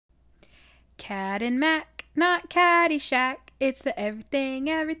Cat and Mac, not Caddyshack. It's the Everything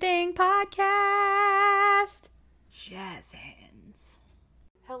Podcast. Jazz hands.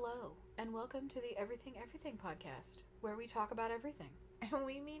 Hello, and welcome to the Everything Podcast, where we talk about everything. And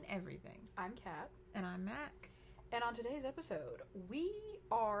we mean everything. I'm Kat. And I'm Mac. And on today's episode, we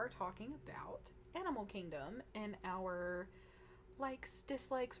are talking about Animal Kingdom and our likes,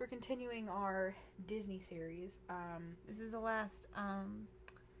 dislikes. We're continuing our Disney series. This is the last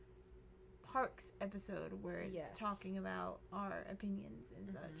Parks episode where it's talking about our opinions and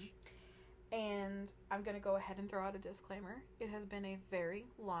such. And I'm going to go ahead and throw out a disclaimer. It has been a very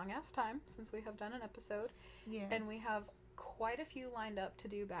long-ass time since we have done an episode. Yes. And we have quite a few lined up to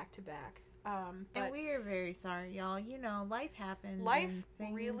do back-to-back. And we are very sorry, y'all. You know, life happens. Life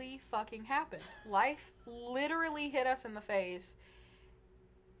really fucking happened. Life literally hit us in the face.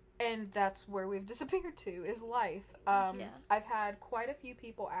 And that's where we've disappeared to, is life. I've had quite a few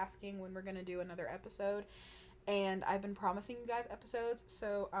people asking when we're going to do another episode. And I've been promising you guys episodes.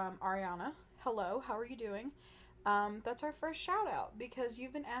 So, Ariana, hello, how are you doing? That's our first shout out because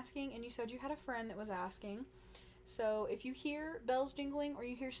you've been asking and you said you had a friend that was asking. So, if you hear bells jingling or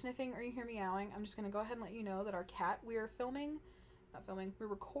you hear sniffing or you hear meowing, I'm just going to go ahead and let you know that our cat, we're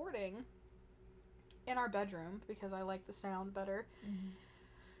recording in our bedroom because I like the sound better.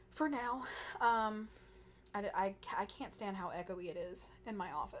 For now, I can't stand how echoey it is in my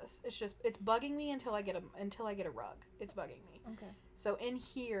office. It's bugging me until I get a rug. It's bugging me. Okay. So in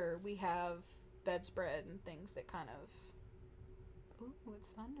here we have bedspread and things that kind of, ooh,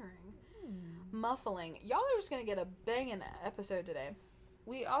 it's thundering, muffling. Y'all are just gonna get a banging episode today.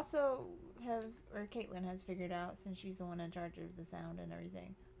 We also Caitlin has figured out, since she's the one in charge of the sound and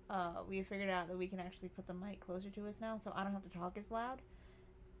everything, we have figured out that we can actually put the mic closer to us now, so I don't have to talk as loud.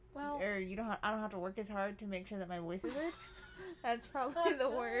 Well, or I don't have to work as hard to make sure that my voice is heard. That's probably the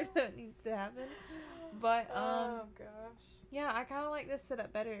word that needs to happen. But oh gosh, yeah, I kind of like this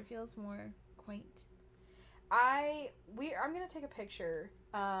setup better. It feels more quaint. I'm gonna take a picture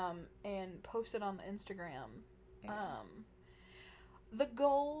and post it on the Instagram. Yeah. The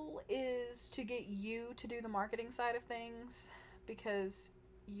goal is to get you to do the marketing side of things because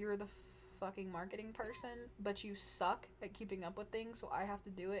you're the fucking marketing person, but you suck at keeping up with things, so I have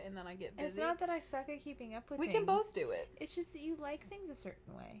to do it and then I get busy. It's not that I suck at keeping up with things. We can both do it. It's just that you like things a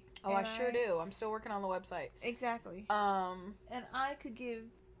certain way. Oh, I sure do. I'm still working on the website. Exactly. And I could give...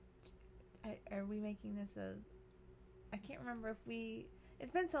 Are we making this I can't remember if we... It's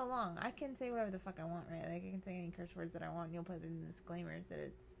been so long. I can say whatever the fuck I want, right? Like, I can say any curse words that I want, and you'll put in the disclaimers that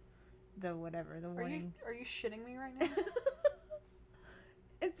it's the warning. Are you shitting me right now?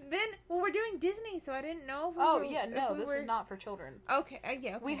 It's been... Well, we're doing Disney, so I didn't know if this is not for children. Okay,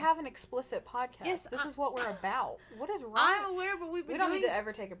 yeah. Okay. We have an explicit podcast. Yes, this is what we're about. What is wrong? I'm aware, but we don't need to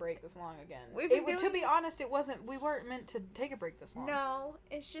ever take a break this long again. To be honest, we weren't meant to take a break this long. No,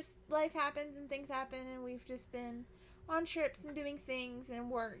 it's just life happens and things happen, and we've just been on trips and doing things and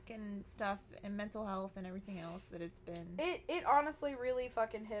work and stuff and mental health and everything else that it's been. It honestly really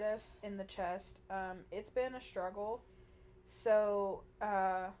fucking hit us in the chest. It's been a struggle. So,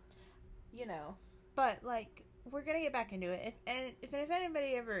 you know. But, like, we're gonna get back into it. If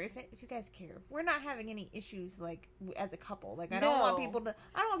anybody ever, if you guys care, we're not having any issues, like, as a couple. Like, I don't want people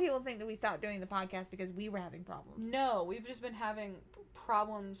to think that we stopped doing the podcast because we were having problems. No, we've just been having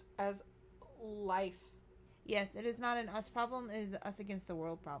problems as life. Yes, it is not an us problem. It is us against the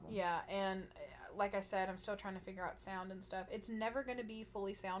world problem. Yeah, and like I said, I'm still trying to figure out sound and stuff. It's never going to be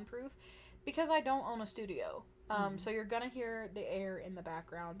fully soundproof because I don't own a studio. So you're going to hear the air in the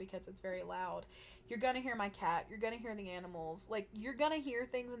background because it's very loud. You're going to hear my cat. You're going to hear the animals. Like, you're going to hear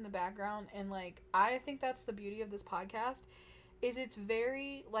things in the background. And, like, I think that's the beauty of this podcast is it's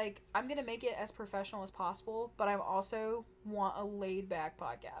very, like, I'm going to make it as professional as possible, but I also want a laid-back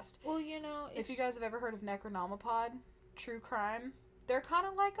podcast. Well, you know... If you guys have ever heard of Necronomipod, true crime, they're kind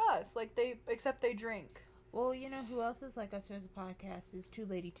of like us. Like, except they drink. Well, you know who else is like us who has a podcast is Two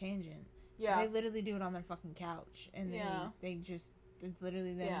Lady Tangent. Yeah. They literally do it on their fucking couch. And they just... It's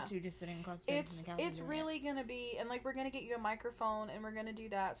literally them two just sitting across the street from the couch. It's really gonna be, and like we're gonna get you a microphone, and we're gonna do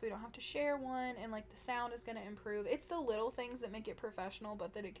that so we don't have to share one, and like the sound is gonna improve. It's the little things that make it professional,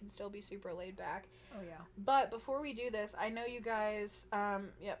 but that it can still be super laid back. Oh yeah. But before we do this, I know you guys.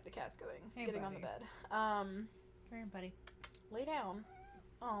 Yep, the cat's getting buddy. on the bed. Come here, buddy. Lay down.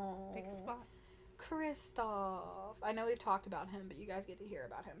 Oh. Pick a spot. Kristoff. I know we've talked about him, but you guys get to hear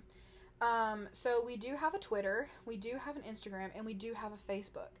about him. So we do have a Twitter, we do have an Instagram, and we do have a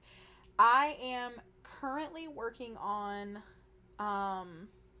Facebook. I am currently working on,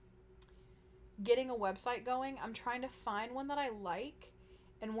 getting a website going. I'm trying to find one that I like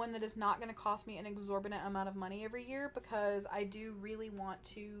and one that is not going to cost me an exorbitant amount of money every year, because I do really want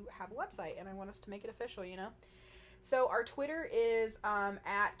to have a website and I want us to make it official, you know? So our Twitter is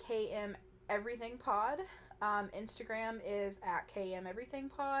at KM Everything Pod. Instagram is at KM Everything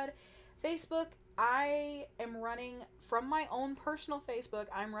Pod. Facebook, I am running from my own personal Facebook.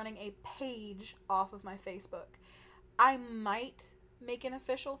 I'm running a page off of my Facebook. I might make an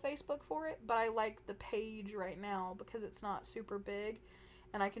official Facebook for it, but I like the page right now because it's not super big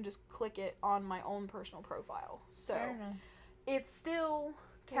and I can just click it on my own personal profile. So it's still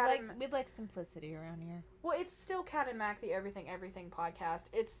we'd like simplicity around here. Well, it's still Cat and Mac, the Everything podcast.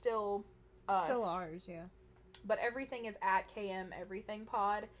 It's still us. Still ours, yeah. But everything is at KM Everything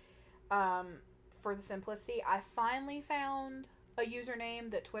Pod. For the simplicity, I finally found a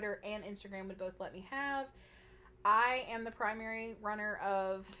username that Twitter and Instagram would both let me have. I am the primary runner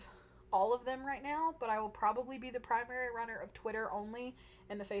of all of them right now, but I will probably be the primary runner of Twitter only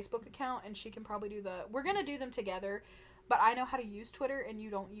and the Facebook account, and she can probably do we're going to do them together, but I know how to use Twitter and you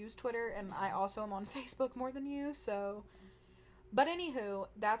don't use Twitter, and I also am on Facebook more than you, so... But anywho,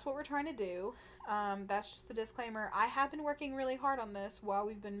 that's what we're trying to do. That's just the disclaimer. I have been working really hard on this while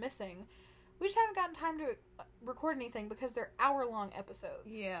we've been missing. We just haven't gotten time to record anything because they're hour-long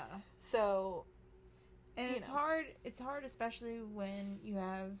episodes. Yeah. So... And it's hard, especially when you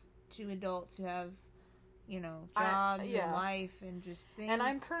have two adults who have, jobs and life and just things. And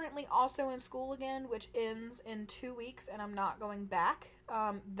I'm currently also in school again, which ends in 2 weeks, and I'm not going back.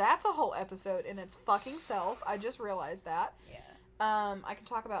 That's a whole episode in its fucking self. I just realized that. Yeah. I can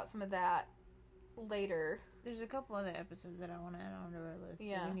talk about some of that later. There's a couple other episodes that I want to add onto our list.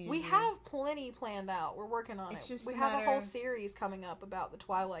 Yeah. We have plenty planned out. We're working on it. We have a whole series coming up about the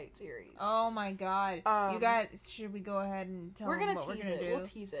Twilight series. Oh my god. You guys, should we go ahead and tell them what we're going to do? We'll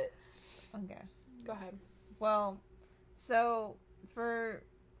tease it. Okay. Go ahead. Well, so for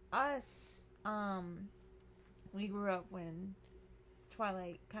us, we grew up when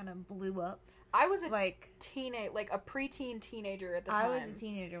Twilight kind of blew up. I was a preteen teenager at the time. I was a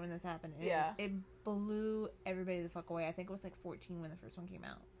teenager when this happened. It blew everybody the fuck away. I think it was 14 when the first one came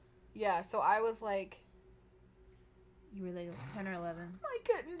out. Yeah, so I was like... You were 10 or 11. I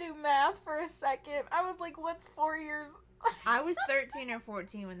couldn't do math for a second. I was like, what's 4 years? I was 13 or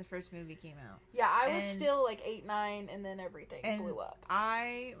 14 when the first movie came out. Yeah, I was still 8, 9, and then everything blew up.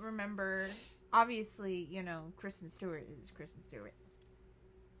 I remember, obviously, Kristen Stewart is Kristen Stewart.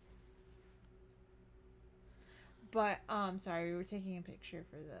 But, sorry, we were taking a picture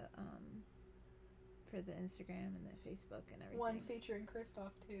for the Instagram and the Facebook and everything. One featuring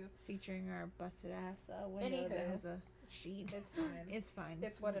Kristoff, too. Featuring our busted ass window that has a sheet. It's fine. It's fine.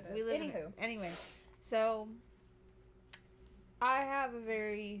 It's what it is. Anyway, so, I have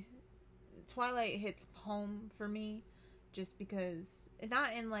Twilight hits home for me, just because,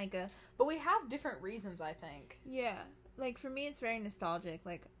 not in But we have different reasons, I think. Yeah. For me, it's very nostalgic.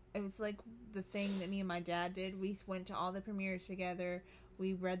 It was the thing that me and my dad did. We went to all the premieres together.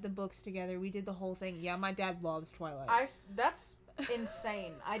 We read the books together. We did the whole thing. Yeah, my dad loves Twilight. That's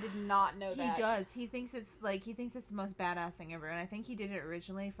insane. I did not know that. He does. He thinks it's the most badass thing ever. And I think he did it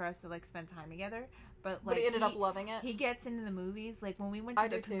originally for us to spend time together. But he ended up loving it. He gets into the movies. When we went to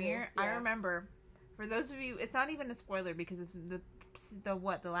the premiere, yeah. I remember, for those of you, it's not even a spoiler because it's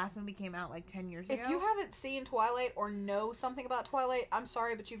the last movie came out 10 years ago. If you haven't seen Twilight or know something about Twilight, I'm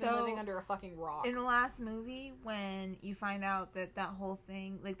sorry, but you've been living under a fucking rock. In the last movie, when you find out that whole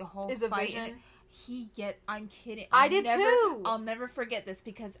thing, the whole is fight, a vision. I'm kidding. I did too. I'll never forget this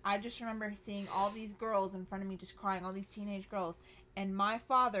because I just remember seeing all these girls in front of me just crying, all these teenage girls. And my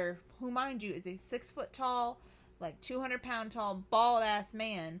father, who mind you is a 6 foot tall, 200-pound tall, bald-ass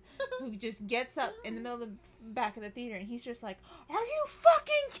man who just gets up in the middle of the back of the theater and he's just like, are you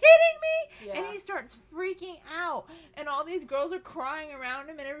fucking kidding me? Yeah. And he starts freaking out. And all these girls are crying around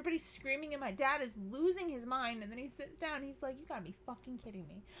him and everybody's screaming and my dad is losing his mind. And then he sits down and he's like, you gotta be fucking kidding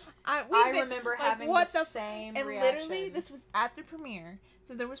me. I remember having the same reaction. And literally, this was at the premiere.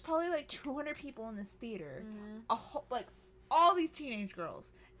 So there was probably 200 people in this theater. Mm-hmm. A whole, all these teenage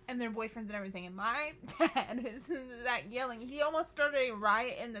girls. And their boyfriends and everything. And my dad is yelling. He almost started a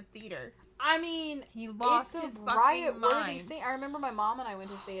riot in the theater. I mean, he lost his riot fucking mind. Worthy scene. I remember my mom and I went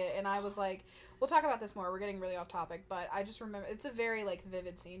to see it, and I was like, we'll talk about this more. We're getting really off topic, but I just remember it's a very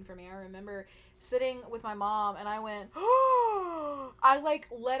vivid scene for me. I remember sitting with my mom, and I went, oh! I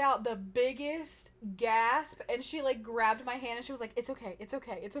let out the biggest gasp, and she grabbed my hand, and she was like, "It's okay, it's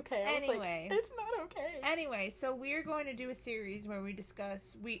okay, it's okay." I was like, "It's not okay." Anyway, so we're going to do a series where we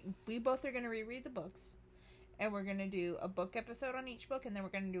discuss. We both are going to reread the books. and we're gonna do a book episode on each book, and then we're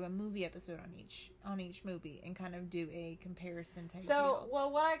gonna do a movie episode on each movie, and kind of do a comparison type deal.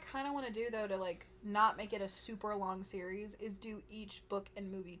 Well, what I kind of want to do though to like not make it a super long series is do each book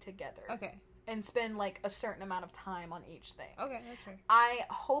and movie together. Okay. And spend like a certain amount of time on each thing. Okay, that's fair. I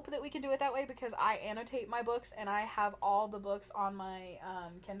hope that we can do it that way because I annotate my books and I have all the books on my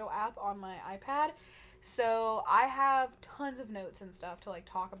Kindle app on my iPad. So I have tons of notes and stuff to like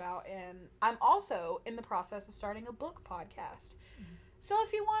talk about, and I'm also in the process of starting a book podcast. Mm-hmm. So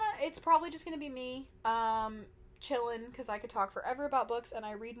if you want to, it's probably just going to be me chilling because I could talk forever about books and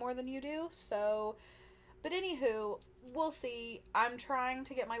I read more than you do. So, but anywho, we'll see. I'm trying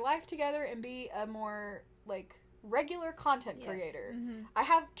to get my life together and be a more like regular content creator. Mm-hmm. I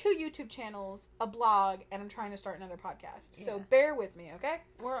have 2 YouTube channels, a blog, and I'm trying to start another podcast. Yeah. So bear with me, okay?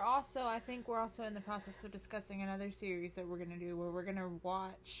 I think we're also in the process of discussing another series that we're going to do where we're going to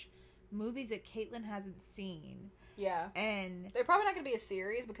watch movies that Caitlin hasn't seen. Yeah. And they're probably not going to be a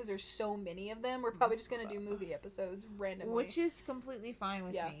series because there's so many of them. We're probably just going to do movie episodes randomly. Which is completely fine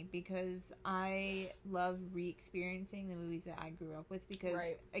with me because I love re-experiencing the movies that I grew up with because,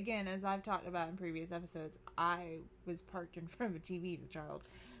 again, as I've talked about in previous episodes, I was parked in front of a TV as a child.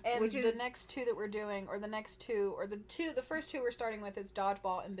 And the next 2 that we're doing, or the first 2 we're starting with is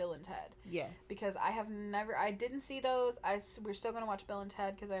Dodgeball and Bill and Ted. Yes. Because I didn't see those. We're still going to watch Bill and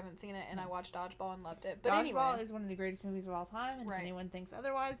Ted because I haven't seen it, and I watched Dodgeball and loved it. But Dodgeball is one of the greatest movies of all time, and if anyone thinks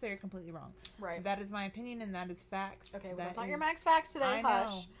otherwise, they're completely wrong. Right. That is my opinion, and that is facts. Okay, well, that's not your max facts today. I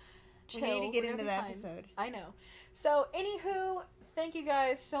know. We need to get into the episode. I know. So, anywho, thank you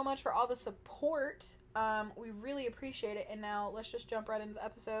guys so much for all the support. We really appreciate it. And now let's just jump right into the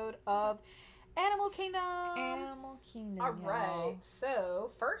episode of Animal Kingdom. All right.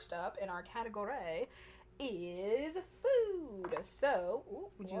 So first up in our category is food. So,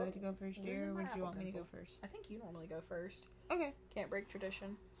 would you like to go first, dear, or would you want me to go first? I think you normally go first. Okay. Can't break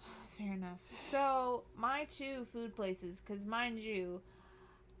tradition. Fair enough. So my 2 food places, because mind you,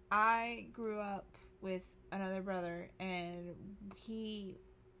 I grew up with another brother, and he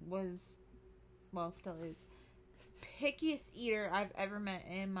was, well, still is, pickiest eater I've ever met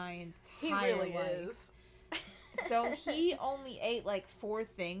in my entire life. He really is. So he only ate like 4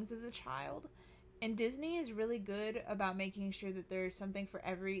 things as a child, and Disney is really good about making sure that there's something for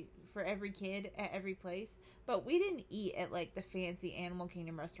every kid at every place. But we didn't eat at like the fancy Animal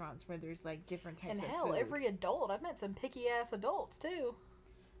Kingdom restaurants where there's like different types of food. And hell, every adult. I've met some picky ass adults too.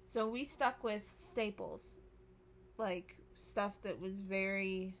 So we stuck with staples, like stuff that was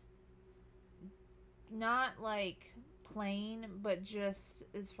very, not like plain, but just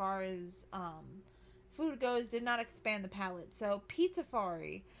as far as food goes, did not expand the palate. So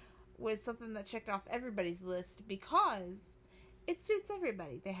Pizzafari was something that checked off everybody's list because it suits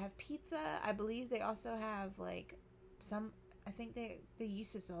everybody. They have pizza. I believe they also have like I think they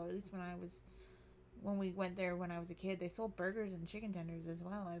used to sell, at least when we went there when I was a kid, they sold burgers and chicken tenders as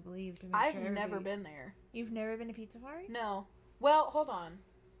well, I believe. I've never been there. You've never been to Pizzafari? No. Well, hold on.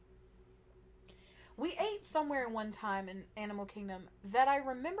 We ate somewhere one time in Animal Kingdom that I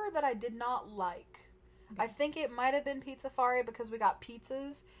remember that I did not like. Okay. I think it might have been Pizzafari because we got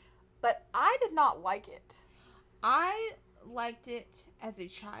pizzas, but I did not like it. I liked it as a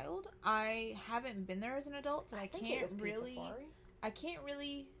child. I haven't been there as an adult, so I can't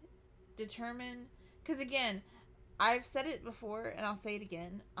really determine, because again, I've said it before and I'll say it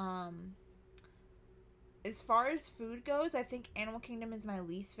again. As far as food goes, I think Animal Kingdom is my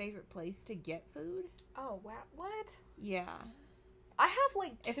least favorite place to get food. Oh, wow. What? Yeah. I have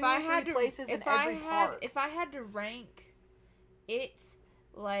like 2 or 3 places in every park. If I had to rank it,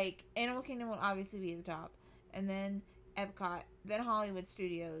 like, Animal Kingdom would obviously be at the top. And then Epcot, then Hollywood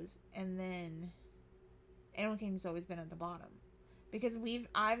Studios, and then Animal Kingdom's always been at the bottom. Because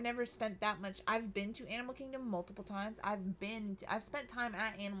I've never spent that much. I've been to Animal Kingdom multiple times. I've spent time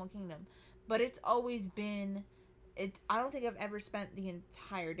at Animal Kingdom. But it's always been, I don't think I've ever spent the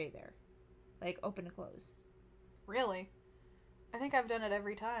entire day there. Like, open to close. Really? I think I've done it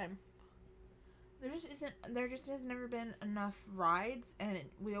every time. There just has never been enough rides, and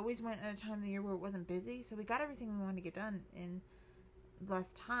we always went at a time of the year where it wasn't busy, so we got everything we wanted to get done in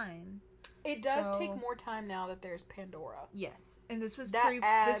less time. It does take more time now that there's Pandora. Yes. And this was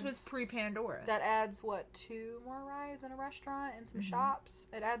pre-Pandora. That adds, 2 more rides and a restaurant and some shops?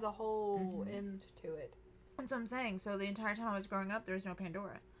 It adds a whole end to it. That's what I'm saying. So the entire time I was growing up, there was no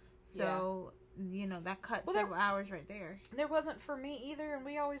Pandora. So, that cut several hours right there. There wasn't for me either, and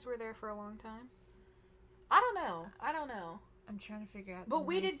we always were there for a long time. I don't know. I'm trying to figure out. But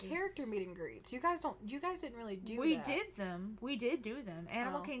we did character meet and greets. You guys didn't really do that. We did them. We did do them.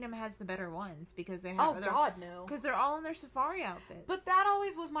 Animal Kingdom has the better ones because they have. Oh God, no! Because they're all in their safari outfits. But that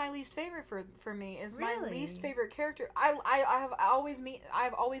always was my least favorite for me. Is really? My least favorite character. I've always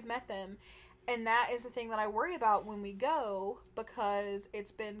met them. And that is the thing that I worry about when we go, because it's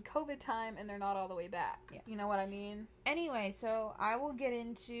been COVID time and they're not all the way back. Yeah. You know what I mean? Anyway, so I will get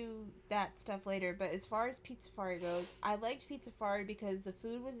into that stuff later, but as far as Pizza Safari goes, I liked Pizza Safari because the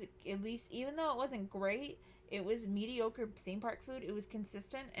food was, at least, even though it wasn't great, it was mediocre theme park food. It was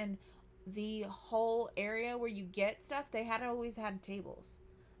consistent, and the whole area where you get stuff, they had always had tables.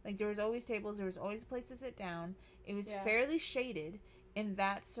 Like, there was always tables, there was always a place to sit down. It was fairly shaded in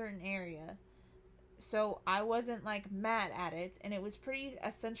that certain area. So I wasn't, like, mad at it, and it was pretty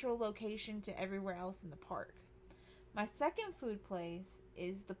a central location to everywhere else in the park. My second food place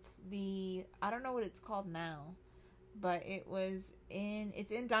is the I don't know what it's called now, but it's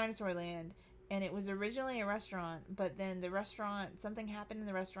in Dinosaur Land, and it was originally a restaurant, but then the restaurant, something happened in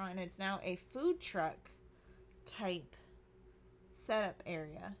the restaurant, and it's now a food truck type setup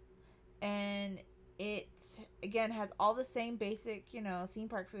area. And it, again, has all the same basic, theme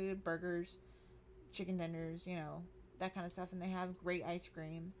park food, burgers, chicken tenders, that kind of stuff, and they have great ice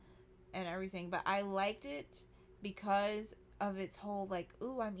cream and everything. But I liked it because of its whole, like,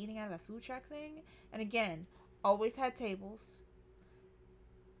 ooh, I'm eating out of a food truck thing. And again, always had tables.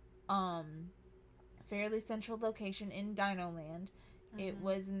 Fairly central location in Dino Land.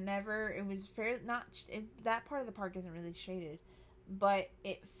 Mm-hmm. That part of the park isn't really shaded, but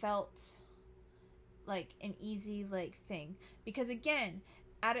it felt like an easy, like, thing. Because again,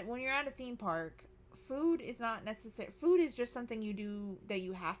 when you're at a theme park, food is not necessary. Food is just something you do that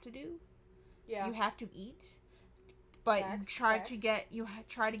you have to do. Yeah. You have to eat. But you try to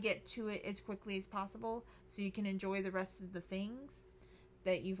get to it as quickly as possible so you can enjoy the rest of the things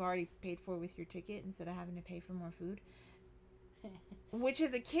that you've already paid for with your ticket instead of having to pay for more food. Which,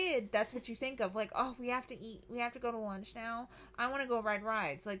 as a kid, that's what you think of. Like, oh, we have to eat. We have to go to lunch now. I want to go ride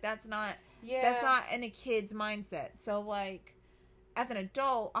rides. Like, that's not in a kid's mindset. So, like, as an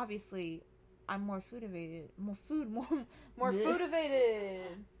adult, obviously, I'm more food-evaded. More food-evaded.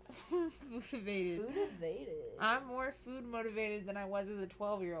 Food-evaded. I'm more food-motivated than I was as a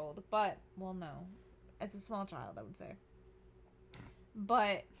 12-year-old. But, well, no. As a small child, I would say.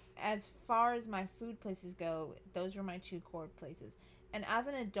 But, as far as my food places go, those were my two core places. And as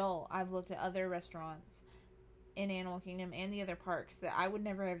an adult, I've looked at other restaurants in Animal Kingdom and the other parks that I would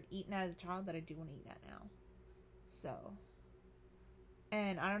never have eaten as a child that I do want to eat at now. So...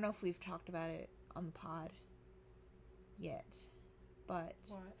 And I don't know if we've talked about it on the pod yet, but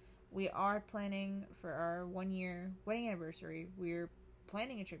we are planning for our 1-year wedding anniversary. We're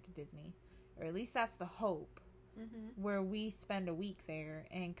planning a trip to Disney, or at least that's the hope, where we spend a week there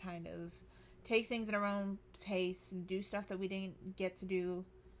and kind of take things at our own pace and do stuff that we didn't get to do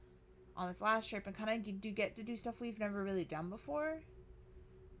on this last trip, and kind of get to do stuff we've never really done before.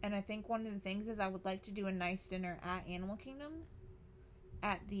 And I think one of the things is I would like to do a nice dinner at Animal Kingdom.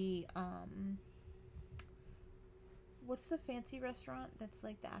 At the, what's the fancy restaurant that's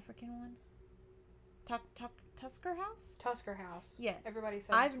like the African one? Tusker House? Tusker House. Yes. Everybody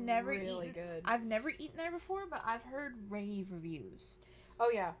said it's really good. I've never eaten there before, but I've heard rave reviews.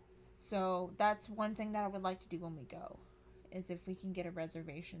 Oh, yeah. So, that's one thing that I would like to do when we go, is if we can get a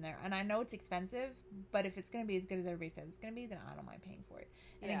reservation there. And I know it's expensive, but if it's going to be as good as everybody says it's going to be, then I don't mind paying for it.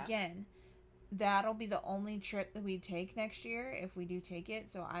 And again... That'll be the only trip that we take next year, if we do take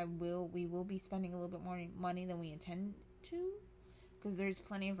it. So we will be spending a little bit more money than we intend to, because there's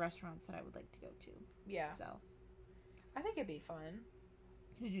plenty of restaurants that I would like to go to. Yeah. So, I think it'd be fun.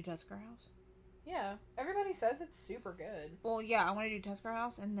 Did you do Tusker House? Yeah. Everybody says it's super good. Well, yeah, I want to do Tusker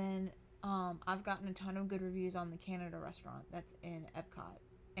House, and then I've gotten a ton of good reviews on the Canada restaurant that's in Epcot.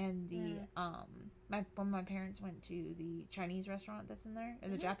 And the, when my parents went to the Chinese restaurant that's in there, or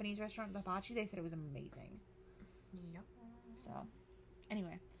the Japanese restaurant, the hibachi, they said it was amazing. Yep. So,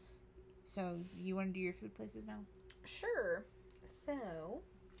 anyway. So, you want to do your food places now? Sure. So,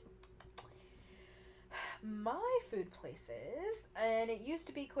 my food places, and it used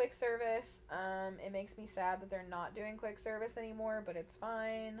to be quick service. It makes me sad that they're not doing quick service anymore, but it's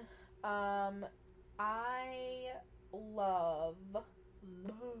fine. I love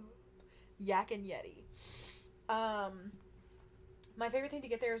Yak and Yeti. My favorite thing to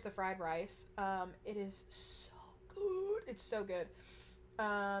get there is the fried rice. It is so good. It's so good.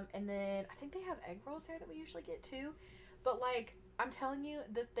 And then I think they have egg rolls there that we usually get too. But like, I'm telling you,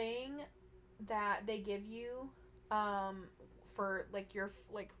 the thing that they give you for like your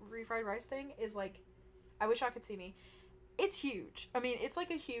like refried rice thing is like, I wish I could see me. It's huge. I mean, it's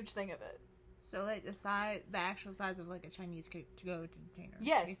like a huge thing of it. So, like, the actual size of, like, a Chinese to-go container.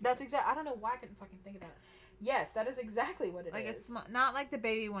 Yes, basically. That's exactly... I don't know why I couldn't fucking think of that. Yes, that is exactly what it is. Not like the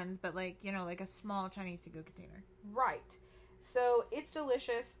baby ones, but, like, you know, like a small Chinese to-go container. Right. So, it's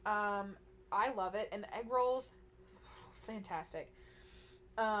delicious. I love it. And the egg rolls, fantastic.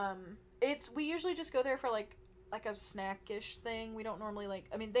 We usually just go there for, like a snack-ish thing. We don't normally, like...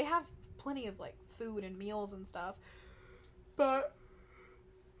 I mean, they have plenty of, like, food and meals and stuff. But...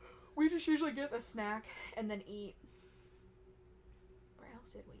 we just usually get a snack and then eat. Where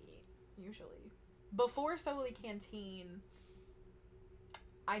else did we eat? Usually. Before Soli Canteen,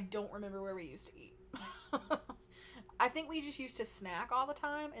 I don't remember where we used to eat. I think we just used to snack all the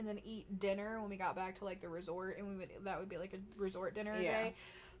time and then eat dinner when we got back to, like, the resort. And that would be, like, a resort dinner a day.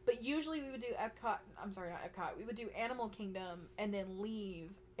 But usually we would do Epcot. I'm sorry, not Epcot. We would do Animal Kingdom and then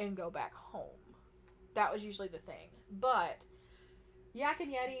leave and go back home. That was usually the thing. But... Yak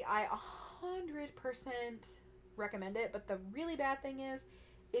and Yeti, I 100% recommend it, but the really bad thing is,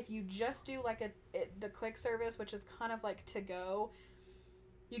 if you just do, like, the quick service, which is kind of like to go,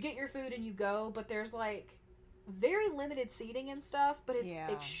 you get your food and you go, but there's, like, very limited seating and stuff, but it's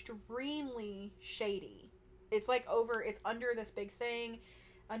extremely shady. It's, like, it's under this big thing,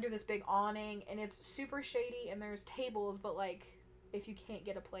 under this big awning, and it's super shady, and there's tables, but, like, if you can't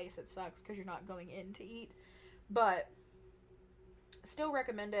get a place, it sucks, because you're not going in to eat. But... still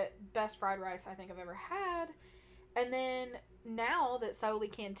recommend it. Best fried rice I think I've ever had. And then now that Soli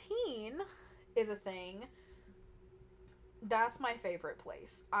Canteen is a thing, that's my favorite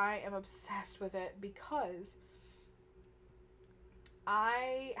place. I am obsessed with it because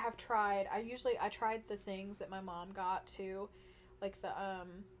I have tried. I tried the things that my mom got too, like the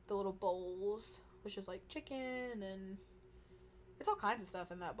little bowls, which is like chicken and it's all kinds of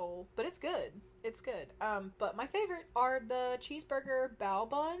stuff in that bowl, but it's good. It's good. But my favorite are the cheeseburger bao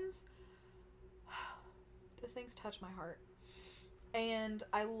buns. Those things touch my heart. And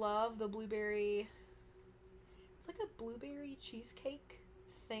I love the blueberry... It's like a blueberry cheesecake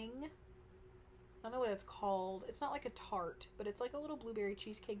thing. I don't know what it's called. It's not like a tart, but it's like a little blueberry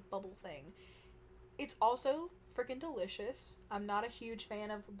cheesecake bubble thing. It's also freaking delicious. I'm not a huge fan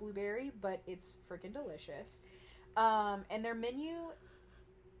of blueberry, but it's freaking delicious. And their menu,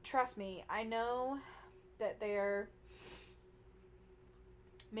 trust me, I know that their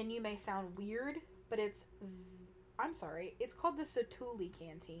menu may sound weird, but I'm sorry, it's called the Satu'li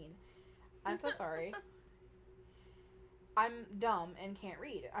Canteen. I'm so sorry. I'm dumb and can't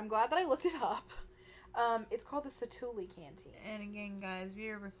read. I'm glad that I looked it up. It's called the Satu'li Canteen. And again, guys, we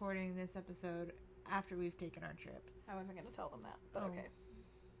are recording this episode after we've taken our trip. I wasn't going to tell them that, but okay.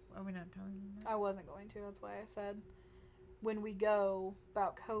 Are we not telling them that? I wasn't going to. That's why I said when we go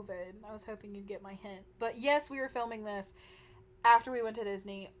about COVID. I was hoping you'd get my hint. But yes, we were filming this after we went to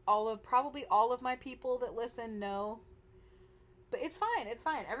Disney. Probably all of my people that listen know. But it's fine. It's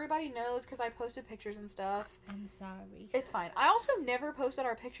fine. Everybody knows because I posted pictures and stuff. I'm sorry. It's fine. I also never posted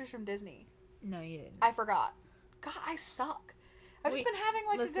our pictures from Disney. No, you didn't. I forgot. God, I suck. I've just been having,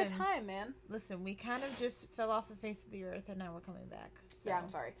 a good time, man. Listen, we kind of just fell off the face of the earth, and now we're coming back. So. Yeah, I'm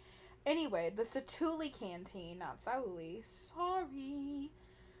sorry. Anyway, the Satu'li Canteen, not Sauli. Sorry.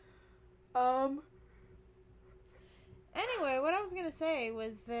 Anyway, what I was gonna say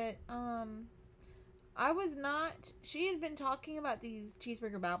was that, I was not... She had been talking about these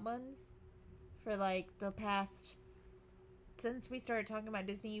cheeseburger bao buns for, the past... Since we started talking about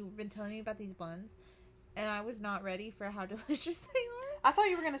Disney, you've been telling me about these buns. And I was not ready for how delicious they were. I thought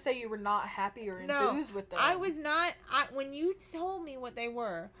you were going to say you were not happy or enthused with them. I was not. When you told me what they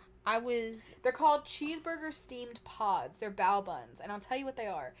were, I was... They're called cheeseburger steamed pods. They're bao buns. And I'll tell you what they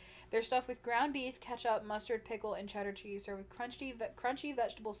are. They're stuffed with ground beef, ketchup, mustard, pickle, and cheddar cheese, served with crunchy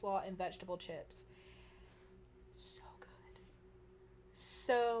vegetable slaw and vegetable chips. So good.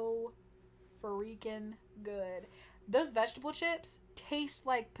 So freaking good. Those vegetable chips taste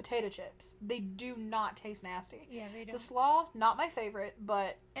like potato chips. They do not taste nasty. Yeah, they don't. The slaw, not my favorite,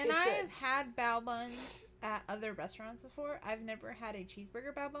 but it's good. And I have had bao buns at other restaurants before. I've never had a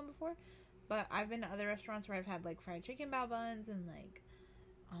cheeseburger bao bun before, but I've been to other restaurants where I've had, fried chicken bao buns and,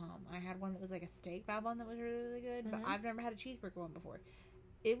 I had one that was, a steak bao bun that was really, really good, but I've never had a cheeseburger one before.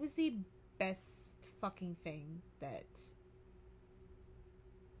 It was the best fucking thing that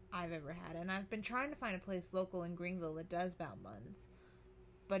I've ever had, and I've been trying to find a place local in Greenville that does bao buns,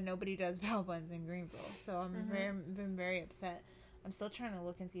 but nobody does bao buns in Greenville, so I'm been very upset. I'm still trying to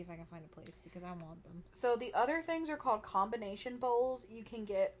look and see if I can find a place because I want them. So the other things are called combination bowls. You can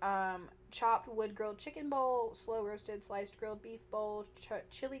get chopped wood grilled chicken bowl, slow roasted sliced grilled beef bowl,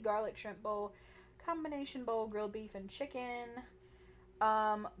 chili garlic shrimp bowl, combination bowl, grilled beef and chicken.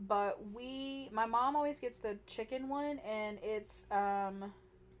 But my mom always gets the chicken one, and it's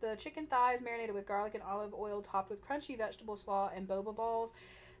the chicken thighs marinated with garlic and olive oil, topped with crunchy vegetable slaw and boba balls,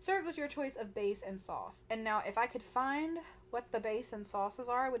 served with your choice of base and sauce. And now, if I could find what the base and sauces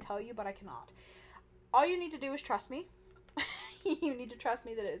are, I would tell you, but I cannot. All you need to do is trust me. You need to trust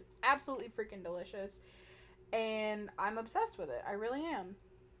me that it is absolutely freaking delicious, and I'm obsessed with it. I really am.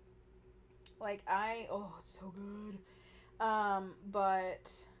 Like, it's so good.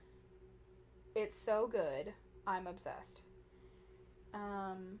 But it's so good. I'm obsessed.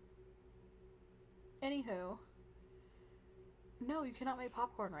 Anywho. No, you cannot make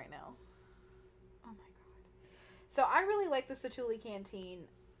popcorn right now. Oh my god. So I really like the Satu'li Canteen,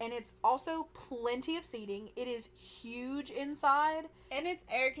 and it's also plenty of seating. It is huge inside. And it's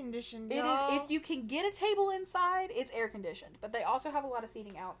air conditioned, y'all. It is, if you can get a table inside, it's air conditioned. But they also have a lot of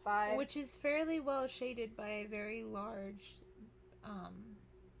seating outside. Which is fairly well shaded by a very large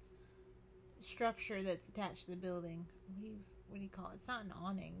structure that's attached to the building. What do you call it? It's not an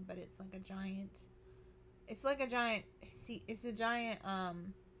awning, but it's like a giant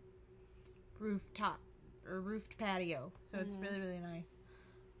rooftop or roofed patio. So it's really, really nice.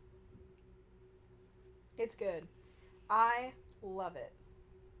 It's good. I love it.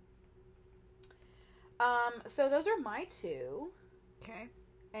 So those are my two. Okay.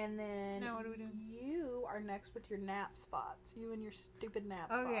 And then now what are we doing? You are next with your nap spots. You and your stupid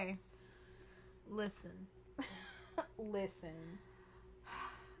nap spots. Okay. Listen. Listen.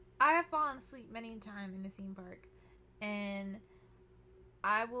 I have fallen asleep many a time in a theme park. And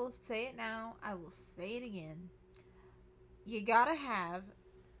I will say it now. I will say it again. You gotta have,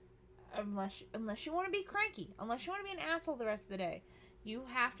 unless you want to be cranky, unless you want to be an asshole the rest of the day, you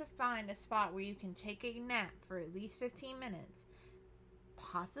have to find a spot where you can take a nap for at least 15 minutes,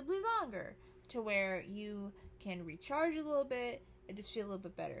 possibly longer, to where you can recharge a little bit and just feel a little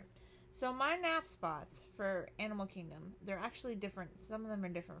bit better. So my nap spots for Animal Kingdom, they're actually different. Some of them are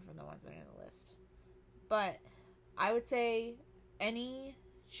different from the ones on the list. But I would say any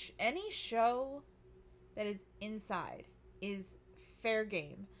show that is inside is fair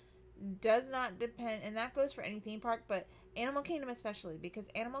game. Does not depend, and that goes for any theme park, but Animal Kingdom especially, because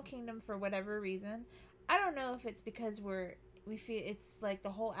Animal Kingdom, for whatever reason, I don't know if it's because we feel it's like the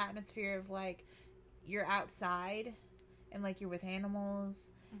whole atmosphere of like you're outside and like you're with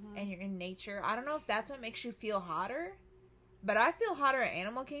animals and you're in nature. I don't know if that's what makes you feel hotter, but I feel hotter at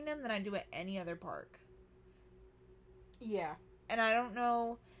Animal Kingdom than I do at any other park. Yeah. And I don't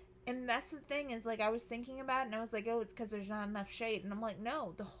know, and that's the thing is, like, I was thinking about it, and I was like, oh, it's because there's not enough shade. And I'm like,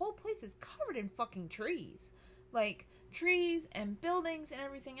 no, the whole place is covered in fucking trees. Like, trees and buildings and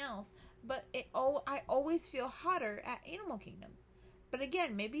everything else. But I always feel hotter at Animal Kingdom. But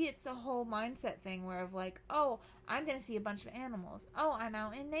again, maybe it's a whole mindset thing where of like, oh, I'm going to see a bunch of animals. Oh, I'm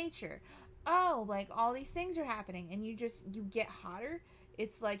out in nature. Oh, like, all these things are happening. And you get hotter.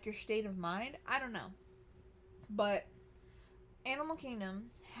 It's like your state of mind. I don't know. But Animal Kingdom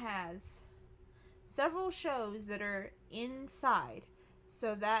has several shows that are inside.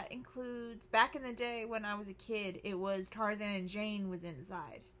 So that includes, back in the day when I was a kid, it was Tarzan and Jane was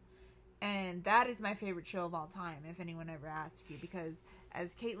inside. And that is my favorite show of all time, if anyone ever asks you. Because,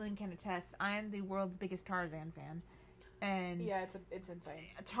 as Caitlin can attest, I am the world's biggest Tarzan fan. And yeah, it's insane.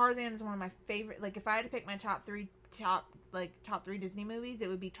 Tarzan is one of my favorite. Like, if I had to pick my top three Disney movies, it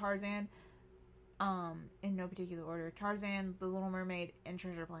would be Tarzan, in no particular order. Tarzan, The Little Mermaid, and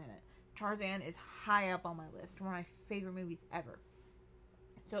Treasure Planet. Tarzan is high up on my list. One of my favorite movies ever.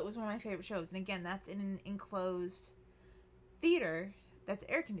 So it was one of my favorite shows. And again, that's in an enclosed theater that's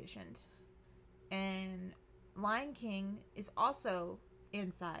air conditioned. And Lion King is also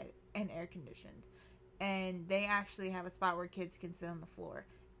inside and air conditioned. And they actually have a spot where kids can sit on the floor.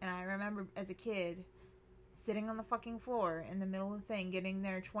 And I remember as a kid sitting on the fucking floor in the middle of the thing, getting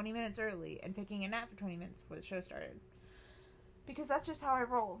there 20 minutes early and taking a nap for 20 minutes before the show started. Because that's just how I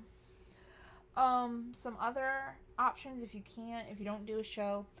roll. Some other options if you don't do a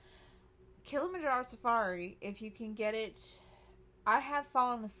show. Kilimanjaro Safari, if you can get it. I have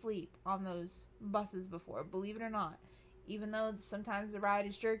fallen asleep on those buses before, believe it or not. Even though sometimes the ride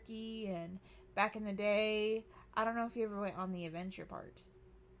is jerky, and back in the day, I don't know if you ever went on the adventure part.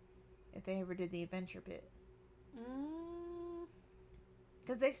 If they ever did the adventure pit.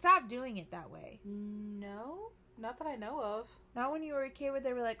 Because they stopped doing it that way. No, not that I know of. Not when you were a kid where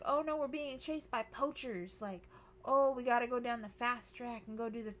they were like, oh no, we're being chased by poachers. Like, oh, we gotta go down the fast track and go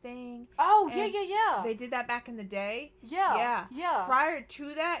do the thing. Oh, and yeah. They did that back in the day. Yeah. Prior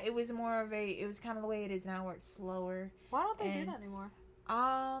to that, it was it was kind of the way it is now where it's slower. Why don't they do that anymore?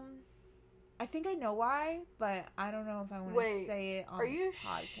 I I think I know why, but I don't know if I want to say it on the podcast. Are you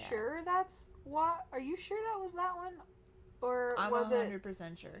sure that's why? Are you sure that was that one? Or I'm was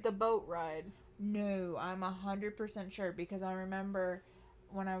 100% sure. The boat ride? No, I'm 100% sure because I remember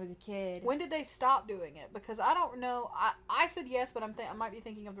when I was a kid. When did they stop doing it? Because I don't know. I said yes, but I might be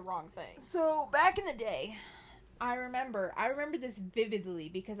thinking of the wrong thing. So, back in the day, I remember this vividly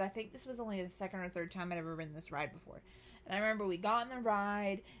because I think this was only the second or third time I'd ever ridden this ride before. And I remember we got on the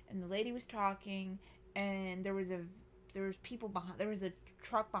ride and the lady was talking and there was people behind, there was a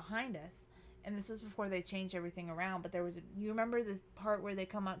truck behind us. And this was before they changed everything around, but you remember the part where they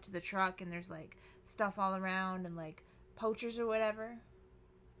come up to the truck and there's like stuff all around and like poachers or whatever?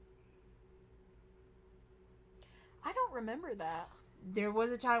 I don't remember that. There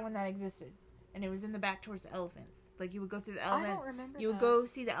was a time when that existed. And it was in the back towards the elephants. Like, you would go through the elephants. I don't remember You would go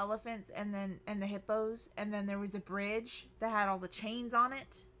see the elephants and the hippos. And then there was a bridge that had all the chains on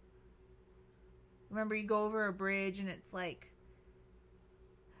it. Remember, you go over a bridge and it's like...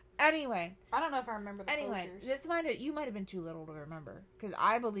 Anyway. I don't know if I remember the poachers. You might have been too little to remember. Because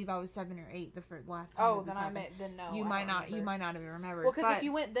I believe I was 7 or 8 the last time then then no. You might not have remembered. Well, because if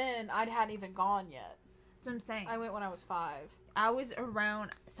you went then, I hadn't even gone yet. That's what I'm saying. I went when I was 5. I was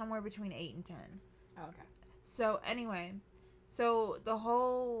around somewhere between 8 and 10. Oh, okay. So, anyway. So, the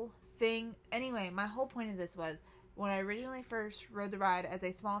whole thing... Anyway, my whole point of this was, when I originally first rode the ride as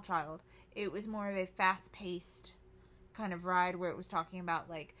a small child, it was more of a fast-paced kind of ride where it was talking about,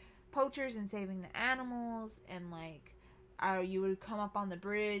 like, poachers and saving the animals, and, like, you would come up on the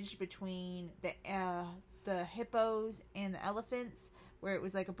bridge between the hippos and the elephants, where it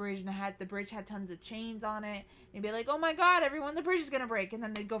was like a bridge and the bridge had tons of chains on it. And you'd be like, oh my god, everyone, the bridge is gonna break. And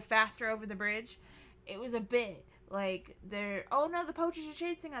then they'd go faster over the bridge. It was a bit like oh no, the poachers are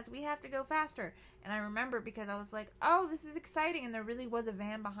chasing us. We have to go faster. And I remember because I was like, oh, this is exciting. And there really was a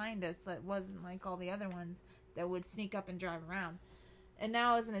van behind us that wasn't like all the other ones that would sneak up and drive around. And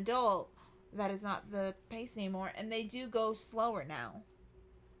now as an adult, that is not the pace anymore. And they do go slower now.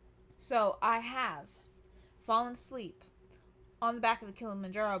 So I have fallen asleep on the back of the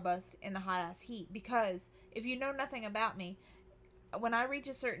Kilimanjaro bus in the hot-ass heat, because if you know nothing about me, when I reach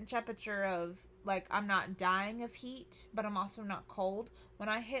a certain temperature of, like, I'm not dying of heat, but I'm also not cold, when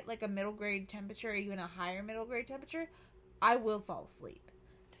I hit, like, a middle-grade temperature, or even a higher middle-grade temperature, I will fall asleep.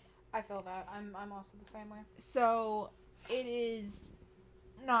 I feel that. I'm also the same way. So, it is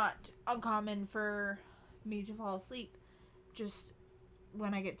not uncommon for me to fall asleep just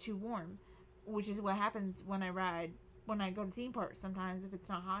when I get too warm, which is what happens when I ride. When I go to theme parks, sometimes if it's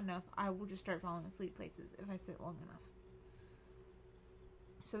not hot enough, I will just start falling asleep places if I sit long enough.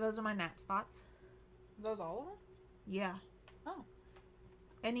 So those are my nap spots. Those all of them? Yeah. Oh.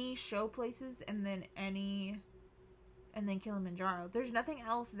 Any show places and then Kilimanjaro. There's nothing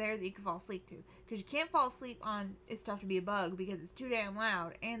else there that you can fall asleep to. Because you can't fall asleep on It's Tough to Be a Bug because it's too damn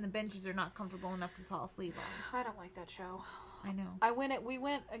loud and the benches are not comfortable enough to fall asleep on. I don't like that show. I know. We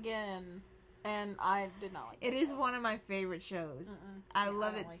went again... And I did not like it. It is one of my favorite shows. I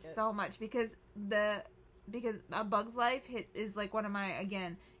love it so much because A Bug's Life is like one of my,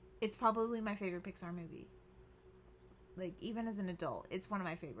 again, it's probably my favorite Pixar movie. Like, even as an adult, it's one of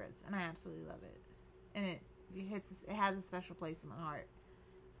my favorites, and I absolutely love it. And it has a special place in my heart.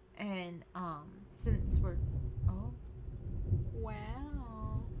 And since we're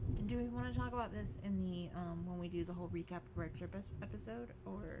wow. Do we want to talk about this in the when we do the whole recap of Road Trip episode,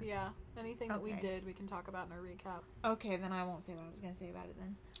 or yeah, anything that we did we can talk about in our recap. Okay, then I won't say what I was gonna say about it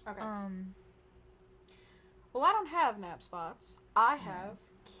then. Okay. Well, I don't have nap spots. I have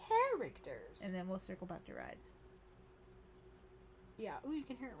characters, and then we'll circle back to rides. Yeah. Ooh, you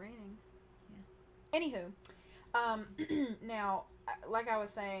can hear it raining. Yeah. Anywho, now, like I was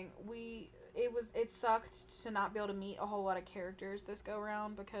saying, it sucked to not be able to meet a whole lot of characters this go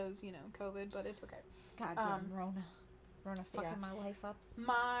around because, you know, COVID, but it's okay. Goddamn Rona. Rona fucking my life up.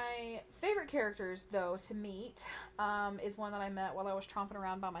 My favorite characters, though, to meet is one that I met while I was tromping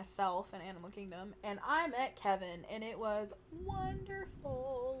around by myself in Animal Kingdom, and I met Kevin, and it was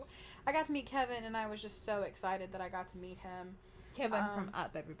wonderful. I got to meet Kevin, and I was just so excited that I got to meet him. Kevin from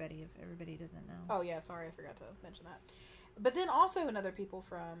Up, everybody, if everybody doesn't know. Oh, yeah, sorry, I forgot to mention that. But then also other people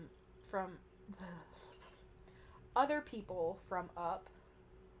from Up.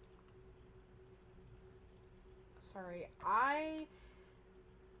 Sorry, I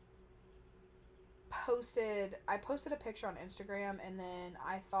posted a picture on Instagram, and then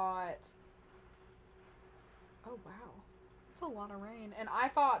I thought, oh wow, it's a lot of rain, and I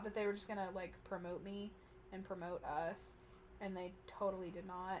thought that they were just gonna like promote me and promote us, and they totally did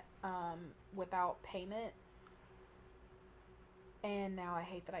not, without payment. And now I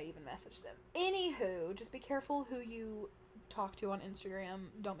hate that I even messaged them. Anywho, just be careful who you talk to on Instagram.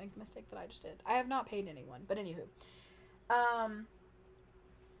 Don't make the mistake that I just did. I have not paid anyone, but anywho.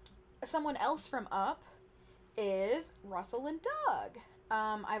 Someone else from Up is Russell and Doug.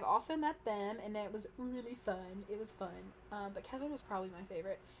 I've also met them, and it was really fun. It was fun. But Kevin was probably my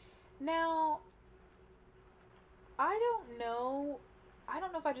favorite. Now, I don't know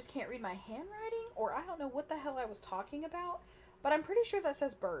if I just can't read my handwriting, or I don't know what the hell I was talking about, but I'm pretty sure that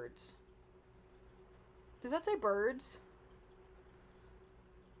says birds. Does that say birds?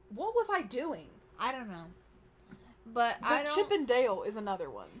 What was I doing? I don't know. But Chip and Dale is another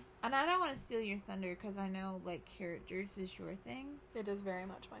one. And I don't want to steal your thunder, because I know, like, characters is your thing. It is very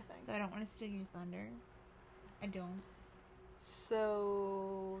much my thing. So I don't want to steal your thunder. I don't.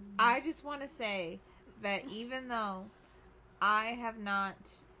 So... I just want to say that even though I have not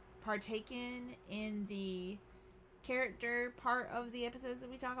partaken in the character part of the episodes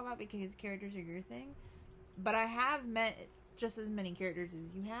that we talk about, because characters are your thing, but I have met just as many characters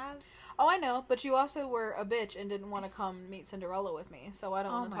as you have. Oh, I know, but you also were a bitch and didn't want to come meet Cinderella with me, so I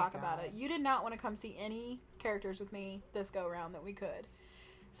don't want to talk about it. You did not want to come see any characters with me this go-round that we could.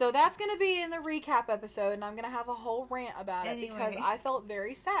 So that's going to be in the recap episode, and I'm going to have a whole rant about it because I felt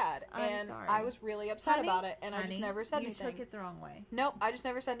very sad, and I was really upset about it, and I just never said anything. You took it the wrong way. Nope, I just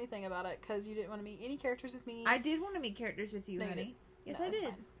never said anything about it because you didn't want to meet any characters with me. I did want to meet characters with you, honey. Yes, I did.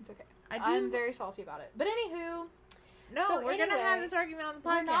 Fine. It's okay. I'm very salty about it. But anywho... No, we're going to have this argument on the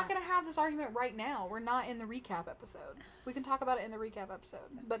podcast. We're not going to have this argument right now. We're not in the recap episode. We can talk about it in the recap episode.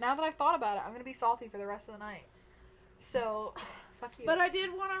 But now that I've thought about it, I'm going to be salty for the rest of the night. So, fuck you. But I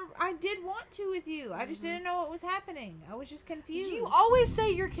did want to with you. I just didn't know what was happening. I was just confused. You always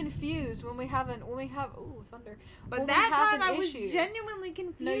say you're confused when we have, ooh, thunder. But that time I was genuinely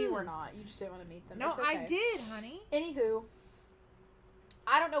confused. No, you were not. You just didn't want to meet them. No, okay. I did, honey. Anywho.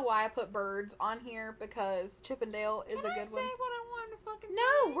 I don't know why I put birds on here because Chip and Dale is a good one. Can I say what I wanted to fucking say?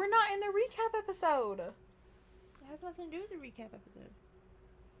 No, we're not in the recap episode. It has nothing to do with the recap episode.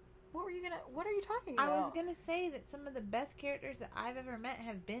 What are you talking about? I was gonna say that some of the best characters that I've ever met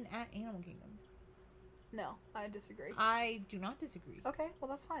have been at Animal Kingdom. No, I disagree. I do not disagree. Okay, well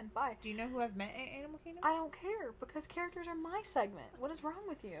that's fine. Bye. Do you know who I've met at Animal Kingdom? I don't care because characters are my segment. What is wrong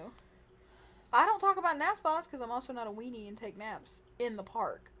with you? I don't talk about nap spots because I'm also not a weenie and take naps in the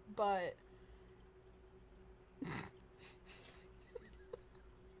park, but...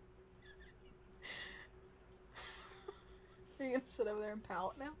 Are you going to sit over there and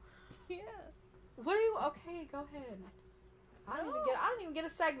pout now? Yeah. What are you... Okay, go ahead. I don't even get a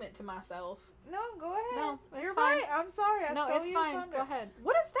segment to myself. No, go ahead. No, you're fine. Right. I'm sorry. No, it's fine. Go ahead.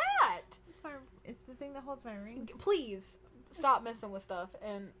 What is that? It's the thing that holds my rings. Please. Stop messing with stuff.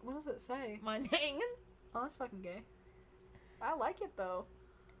 And what does it say? Mine hanging. Oh, that's fucking gay. I like it though.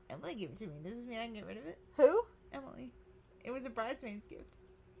 Emily gave it to me. Does this mean I can get rid of it? Who? Emily. It was a bridesmaid's gift.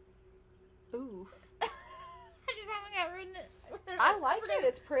 Oof. I just haven't got rid of it. I like it.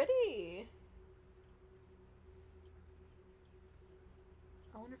 It's pretty.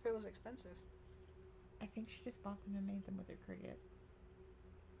 I wonder if it was expensive. I think she just bought them and made them with her Cricut.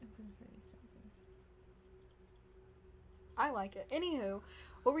 It wasn't very expensive. I like it. Anywho,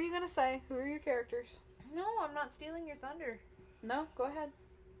 what were you going to say? Who are your characters? No, I'm not stealing your thunder. No, go ahead.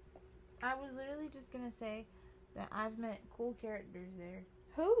 I was literally just going to say that I've met cool characters there.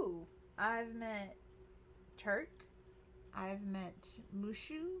 Who? I've met Turk. I've met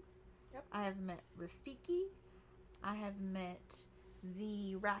Mushu. Yep. I have met Rafiki. I have met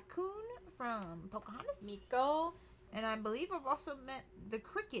the raccoon from Pocahontas. Miko. And I believe I've also met the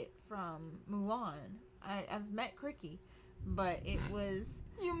cricket from Mulan. I've met Cricky, but it was...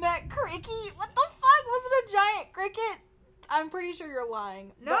 You met Cricky? What the fuck? Was it a giant cricket? I'm pretty sure you're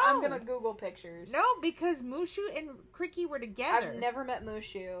lying. No. But I'm gonna Google pictures. No, because Mushu and Cricky were together. I've never met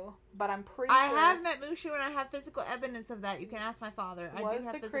Mushu, but I'm pretty sure... I have met Mushu, and I have physical evidence of that. You can ask my father. I do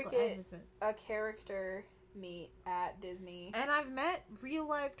have physical evidence. A character meet at Disney? And I've met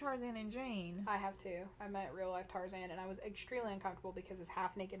real-life Tarzan and Jane. I have too. I met real-life Tarzan, and I was extremely uncomfortable because this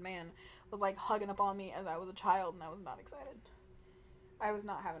half-naked man was, like, hugging up on me as I was a child, and I was not excited. I was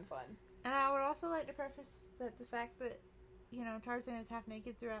not having fun. And I would also like to preface that the fact that, you know, Tarzan is half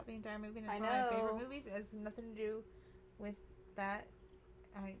naked throughout the entire movie, and it's one of my favorite movies. It has nothing to do with that.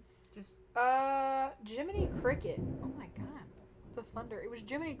 I just... Jiminy Cricket. Oh my god. The thunder. It was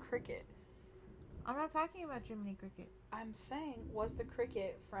Jiminy Cricket. I'm not talking about Jiminy Cricket. I'm saying, was the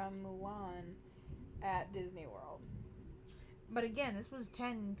cricket from Mulan at Disney World? But again, this was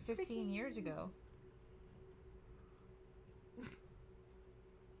 10, 15 years ago.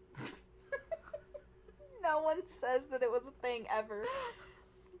 No, one says that it was a thing ever.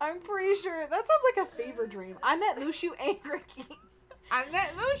 I'm pretty sure that sounds like a fever dream. I met Mushu and Cricky. I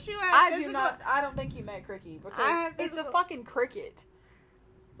met Mushu. I don't think you met Cricky because it's a fucking cricket.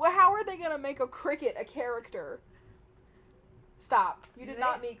 Well, how are they gonna make a cricket a character? Stop. You did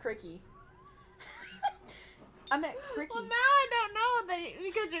not meet Cricky. I met Cricky. Well, now I don't know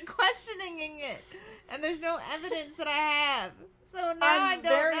because you're questioning it, and there's no evidence that I have. So now I don't know.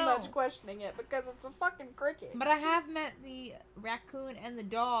 I'm very much questioning it because it's a fucking cricket. But I have met the raccoon and the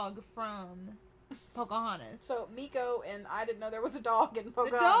dog from Pocahontas. So Miko and I didn't know there was a dog in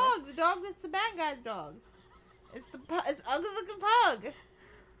Pocahontas. The dog that's the bad guy's dog. It's ugly looking pug.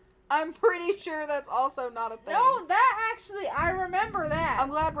 I'm pretty sure that's also not a thing. No, that actually, I remember that. I'm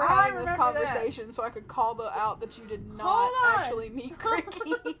glad we're having this conversation so I could call out that you did not actually meet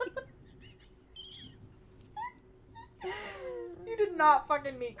Cricky. You did not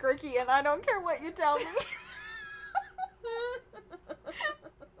fucking meet Cricky, and I don't care what you tell me.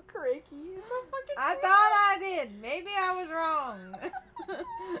 Cricky, it's a fucking I thought I did. Maybe I was wrong.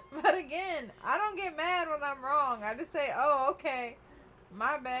 But again, I don't get mad when I'm wrong. I just say, oh, okay.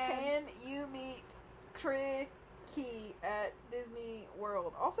 My bad. Can you meet Cricky at Disney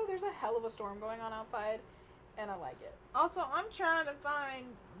World? Also, there's a hell of a storm going on outside, and I like it. Also, I'm trying to find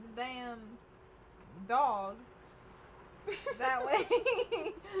the damn dog. That way,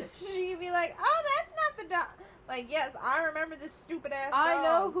 she'd be like, "Oh, that's not the dog." Like, yes, I remember this stupid ass dog. I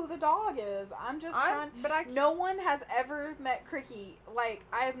know who the dog is. I'm just trying. But no one has ever met Cricky. Like,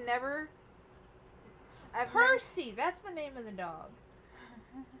 I've Percy. That's the name of the dog.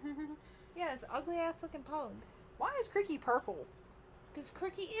 Yes, ugly ass looking pug. Why is Cricky purple? Because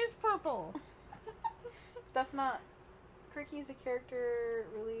Cricky is purple. That's not. Cricky is a character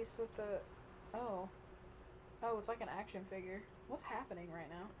released with the. Oh, it's like an action figure. What's happening right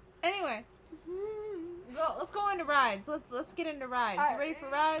now? Anyway, let's go into rides. Let's get into rides. You ready for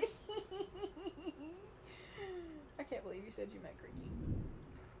rides? I can't believe you said you met Cricky.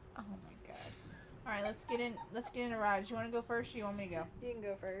 Oh my god. All right, let's get into rides. You want to go first or you want me to go? You can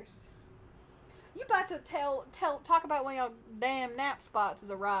go first. You about to talk about one of y'all damn nap spots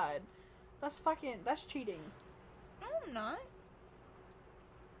as a ride. That's cheating. No, I'm not.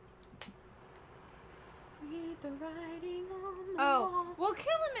 Read the writing on the wall. Well,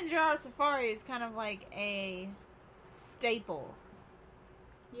 Kilimanjaro Safari is kind of like a staple.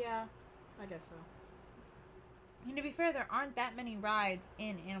 Yeah, I guess so. And to be fair, there aren't that many rides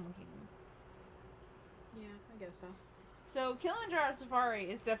in Animal Kingdom. Yeah, I guess so. So Kilimanjaro Safari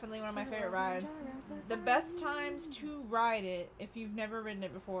is definitely one of my favorite rides. The best times to ride it, if you've never ridden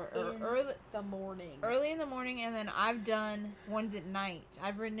it before, early in the morning, and then I've done ones at night.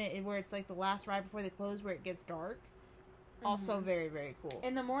 I've ridden it where it's like the last ride before they close, where it gets dark. Mm-hmm. Also very, very cool.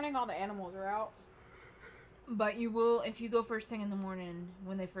 In the morning, all the animals are out. But you will, if you go first thing in the morning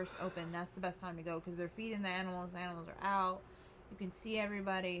when they first open, that's the best time to go because they're feeding the animals. The animals are out. You can see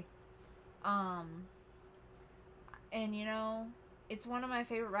everybody. And, you know, it's one of my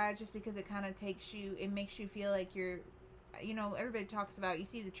favorite rides just because it kind of it makes you feel like you're, you know, everybody talks about, you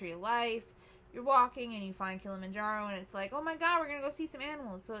see the Tree of Life, you're walking and you find Kilimanjaro and it's like, oh my god, we're going to go see some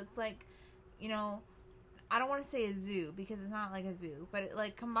animals. So it's like, you know, I don't want to say a zoo because it's not like a zoo, but it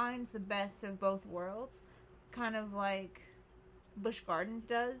like combines the best of both worlds, kind of like Busch Gardens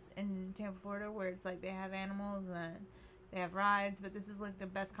does in Tampa, Florida, where it's like they have animals and then they have rides, but this is like the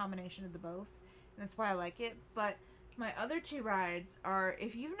best combination of the both. And that's why I like it. But my other two rides are,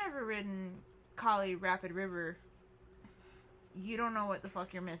 if you've never ridden Kali Rapid River, you don't know what the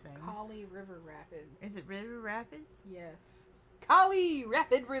fuck you're missing. Kali River Rapid. Is it River Rapids? Yes. Kali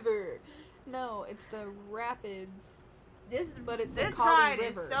Rapid River. No, it's the Rapids. It's the Kali ride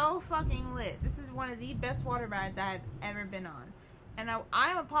River. Is so fucking lit. This is one of the best water rides I've ever been on. And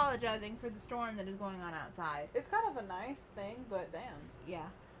I'm apologizing for the storm that is going on outside. It's kind of a nice thing, but damn. Yeah.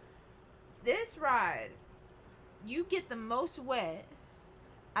 This ride, you get the most wet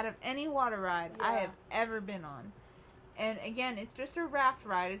out of any water ride I have ever been on. And again, it's just a raft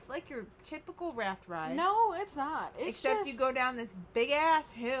ride. It's like your typical raft ride. No, it's not. Except you go down this big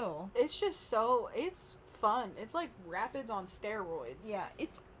ass hill. It's fun. It's like rapids on steroids. Yeah,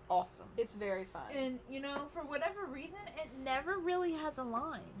 it's awesome. It's very fun. And, you know, for whatever reason, it never really has a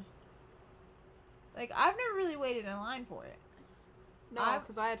line. Like, I've never really waited in line for it. No,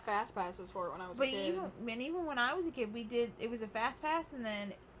 because I had fast passes for it when I was a kid. But even when I was a kid, it was a fast pass, and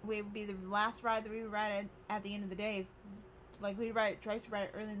then it would be the last ride that we would ride at the end of the day. Like, we'd try to ride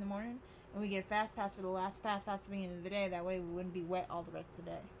it early in the morning, and we get a fast pass for the last fast pass at the end of the day. That way we wouldn't be wet all the rest of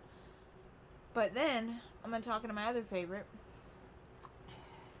the day. But then, I'm going to talk to my other favorite.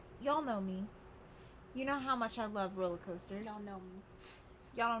 Y'all know me. You know how much I love roller coasters. Y'all know me.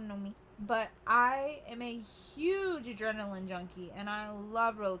 Y'all don't know me. But I am a huge adrenaline junkie, and I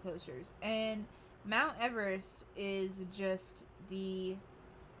love roller coasters. And Mount Everest is just the...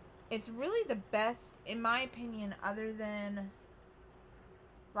 It's really the best, in my opinion, other than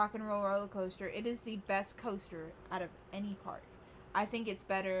Rock and Roll Roller Coaster. It is the best coaster out of any park. I think it's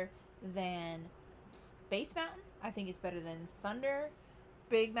better than Space Mountain. I think it's better than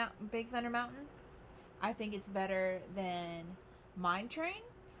Big Thunder Mountain. I think it's better than Mine Train.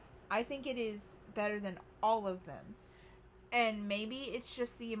 I think it is better than all of them. And maybe it's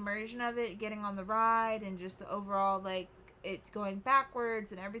just the immersion of it, getting on the ride, and just the overall, like, it's going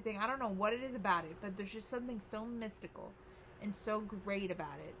backwards and everything. I don't know what it is about it, but there's just something so mystical and so great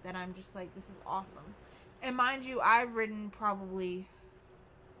about it that I'm just like, this is awesome. And mind you, I've ridden probably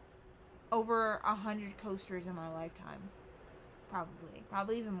over 100 coasters in my lifetime.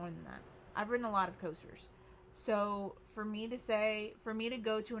 Probably even more than that. I've ridden a lot of coasters. So for me to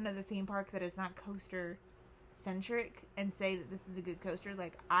go to another theme park that is not coaster centric and say that this is a good coaster,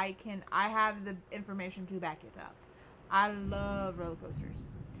 like, I have the information to back it up. I love roller coasters.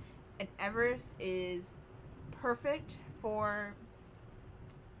 And Everest is perfect for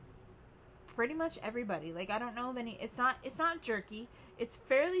pretty much everybody. Like, I don't know of any... It's not jerky. It's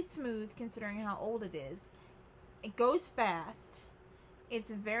fairly smooth considering how old it is. It goes fast. It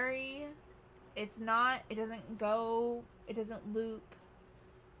doesn't loop.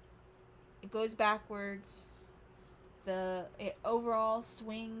 It goes backwards. It overall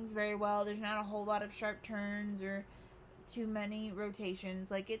swings very well. There's not a whole lot of sharp turns or too many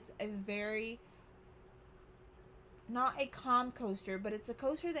rotations. Like, it's a very, not a calm coaster, but it's a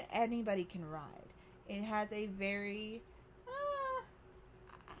coaster that anybody can ride. It has a very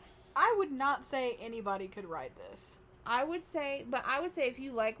I would not say anybody could ride this. I would say if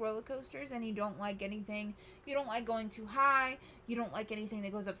you like roller coasters and you don't like anything, you don't like going too high, you don't like anything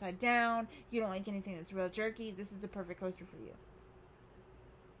that goes upside down, you don't like anything that's real jerky, this is the perfect coaster for you.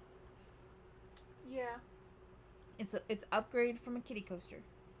 Yeah. It's upgrade from a kiddie coaster.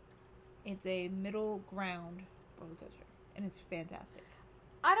 It's a middle ground roller coaster, and it's fantastic.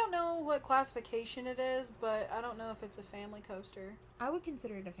 I don't know what classification it is, but I don't know if it's a family coaster. I would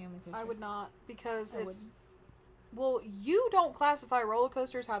consider it a family coaster. I would not, because it's... Well, you don't classify roller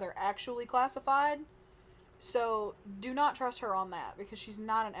coasters how they're actually classified, so do not trust her on that, because she's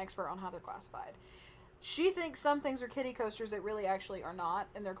not an expert on how they're classified. She thinks some things are kiddie coasters that really actually are not,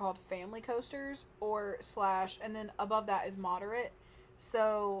 and they're called family coasters, and then above that is moderate.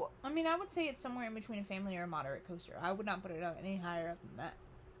 So... I mean, I would say it's somewhere in between a family or a moderate coaster. I would not put it up any higher up than that.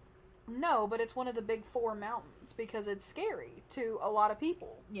 No, but it's one of the big four mountains, because it's scary to a lot of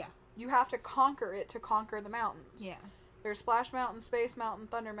people. Yeah. You have to conquer it to conquer the mountains. Yeah. There's Splash Mountain, Space Mountain,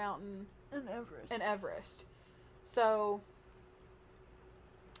 Thunder Mountain, and Everest. So...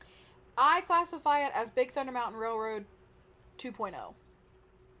 I classify it as Big Thunder Mountain Railroad 2.0.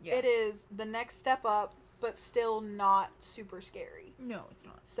 Yeah. It is the next step up, but still not super scary. No, it's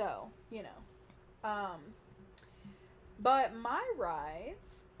not. So, you know. But my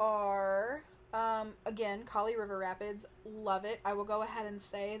rides are, again, Kali River Rapids. Love it. I will go ahead and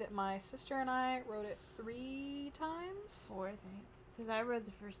say that my sister and I rode it 3 times. 4, I think. Because I rode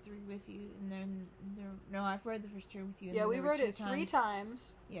the first 3 with you, and then... No, I've rode the first 2 with you. And yeah, we rode it 3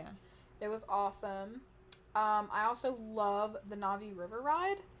 times. Yeah. It was awesome. I also love the Navi River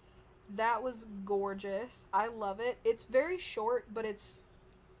ride. That was gorgeous. I love it. It's very short, but it's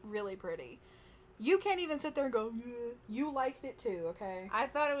really pretty. You can't even sit there and go, yeah. You liked it too, okay? I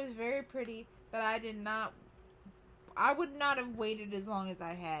thought it was very pretty, but I would not have waited as long as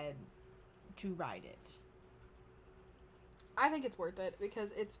I had to ride it. I think it's worth it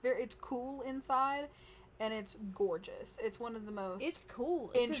because it's cool inside. And it's gorgeous. It's one of the most... It's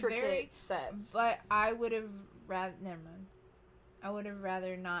cool. Intricate sets. But I would have rather... Never mind. I would have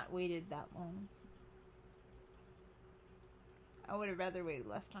rather not waited that long. I would have rather waited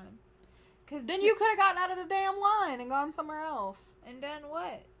less time. Then you could have gotten out of the damn line and gone somewhere else. And done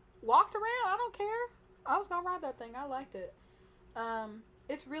what? Walked around. I don't care. I was going to ride that thing. I liked it.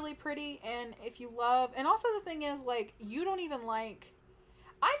 It's really pretty. And if you love... And also the thing is, like, you don't even like...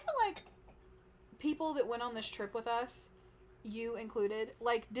 I feel like... people that went on this trip with us, you included,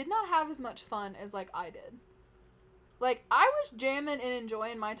 like, did not have as much fun as, like, I did. Like, I was jamming and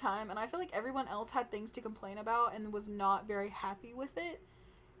enjoying my time, and I feel like everyone else had things to complain about and was not very happy with it,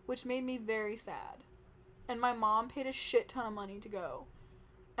 which made me very sad. And my mom paid a shit ton of money to go,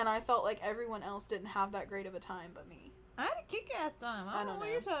 and I felt like everyone else didn't have that great of a time but me. I had a kick-ass time. I don't know what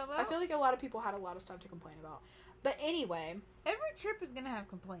you're talking about. I feel like a lot of people had a lot of stuff to complain about. But anyway... Every trip is gonna have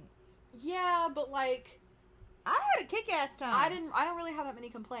complaints. Yeah, but like, I had a kick-ass time. I don't really have that many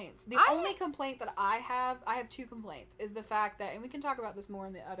complaints. The only complaint that I have two complaints, is the fact that, and we can talk about this more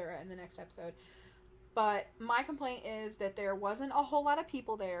in the next episode, but my complaint is that there wasn't a whole lot of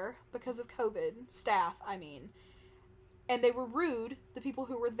people there because of COVID, staff, I mean, and they were rude. The people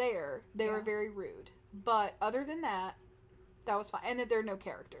who were there, they were very rude. But other than that, that was fine. And that there are no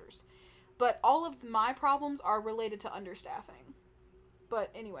characters. But all of my problems are related to understaffing. But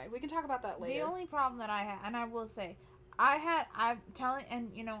anyway, we can talk about that later. The only problem that I had, and I will say, I'm telling,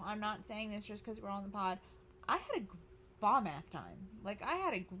 and you know, I'm not saying this just because we're on the pod, I had a bomb-ass time. Like, I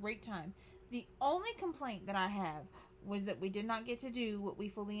had a great time. The only complaint that I have was that we did not get to do what we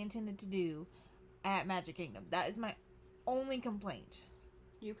fully intended to do at Magic Kingdom. That is my only complaint.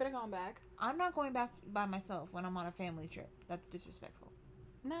 You could have gone back. I'm not going back by myself when I'm on a family trip. That's disrespectful.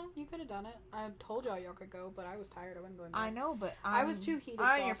 No, you could have done it. I told y'all could go, but I was tired. I wasn't going back. I know, but I was too heat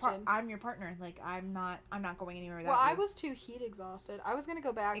exhausted. I'm your partner. Like, I'm not going anywhere without you. Well, I was too heat exhausted. I was gonna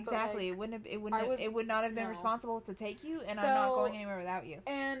go back. Exactly. But, like, it would not have been responsible to take you, and I'm not going anywhere without you.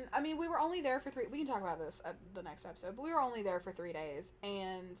 And I mean, we were only there for 3. We can talk about this at the next episode. But we were only there for 3 days,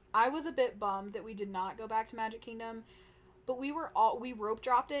 and I was a bit bummed that we did not go back to Magic Kingdom. But we rope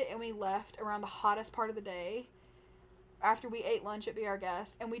dropped it, and we left around the hottest part of the day, after we ate lunch at Be Our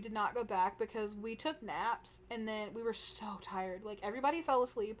Guest, and we did not go back because we took naps, and then we were so tired. Like, everybody fell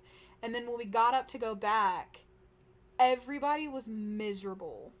asleep, and then when we got up to go back, everybody was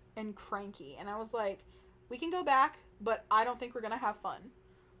miserable and cranky, and I was like, we can go back, but I don't think we're gonna have fun.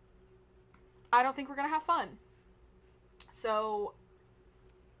 So,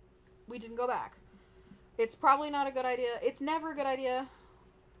 we didn't go back. It's probably not a good idea. It's never a good idea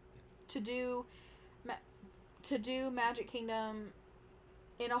to do Magic Kingdom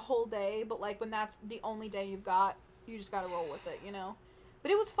in a whole day, but like when that's the only day you've got, you just gotta roll with it, you know?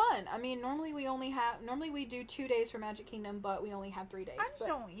 But it was fun. I mean, normally we do 2 days for Magic Kingdom, but we only had 3 days. I just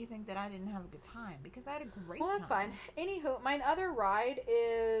don't want you to think that I didn't have a good time, because I had a great time. Well, that's fine. Anywho, my other ride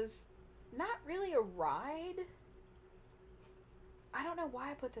is not really a ride. I don't know why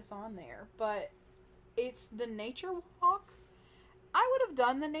I put this on there, but it's the Nature Walk. I would have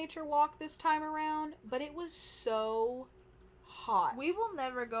done the Nature Walk this time around, but it was so hot. We will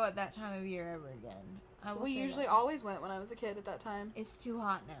never go at that time of year ever again. We usually always went when I was a kid at that time. It's too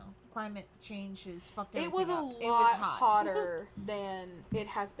hot now. Climate change has fucked everything up. It was a lot hotter than it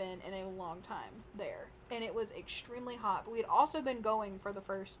has been in a long time there. And it was extremely hot. But we had also been going for the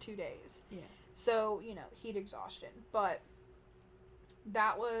first 2 days. Yeah. So, you know, heat exhaustion. But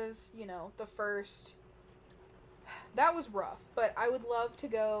that was, you know, the first... That was rough, but I would love to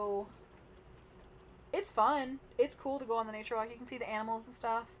go. It's fun. It's cool to go on the Nature Walk. You can see the animals and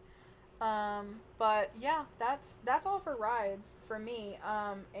stuff. But yeah, that's all for rides for me.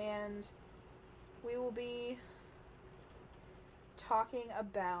 And we will be talking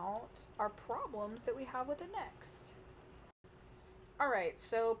about our problems that we have with it next. Alright,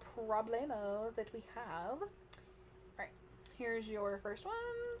 so problemo that we have. Alright, here's your first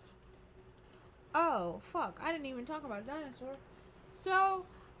ones. Oh, fuck. I didn't even talk about dinosaur. Well,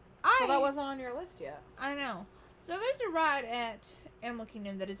 that wasn't on your list yet. I know. So there's a ride at Animal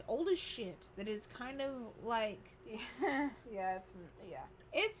Kingdom that is old as shit. That is kind of like... It's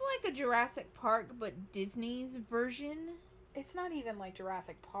like a Jurassic Park, but Disney's version. It's not even like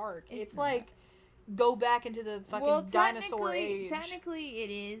Jurassic Park. It's like... Go back into the fucking dinosaur age. Technically, it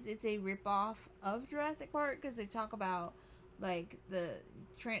is. It's a ripoff of Jurassic Park, because they talk about, like, the...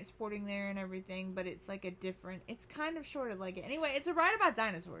 transporting there and everything, but it's like a different, it's kind of sort of like it. Anyway, it's a ride about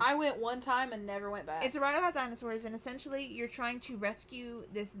dinosaurs. I went one time and never went back. It's a ride about dinosaurs, and essentially you're trying to rescue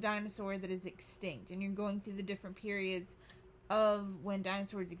this dinosaur that is extinct, and you're going through the different periods of when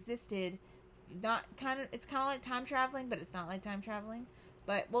dinosaurs existed. It's kind of like time traveling, but it's not like time traveling.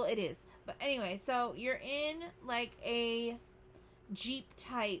 But, well, it is. But anyway, so you're in like a Jeep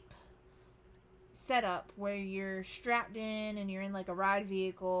type setup where you're strapped in and you're in like a ride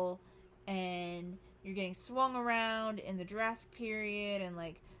vehicle and you're getting swung around in the Jurassic period and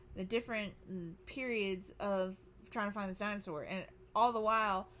like the different periods of trying to find this dinosaur, and all the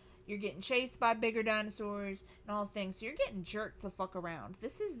while you're getting chased by bigger dinosaurs and all things, so you're getting jerked the fuck around.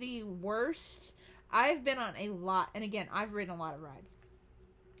 This is the worst. I've been on a lot, and again, I've ridden a lot of rides.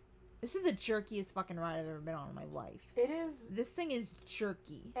 This is the jerkiest fucking ride I've ever been on in my life. It is. This thing is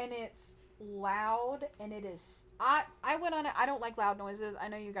jerky. And it's loud, and it is... I went on it. I don't like loud noises. I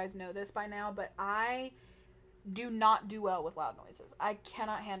know you guys know this by now, but I do not do well with loud noises. I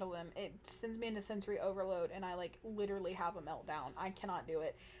cannot handle them. It sends me into sensory overload, and I, like, literally have a meltdown. I cannot do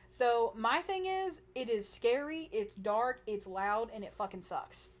it. So, my thing is, it is scary, it's dark, it's loud, and it fucking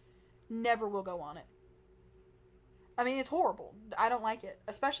sucks. Never will go on it. I mean, it's horrible. I don't like it.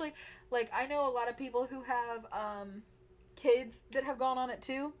 Especially, like, I know a lot of people who have kids that have gone on it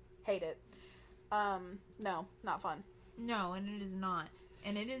too. Hate it. No, not fun. No, and it is not.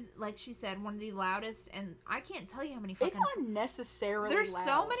 And it is, like she said, one of the loudest, and I can't tell you how many fucking... It's unnecessarily There's loud.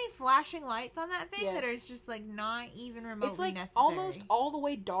 so many flashing lights on that thing that it's just, like, not even remotely it's, like, necessary. almost all the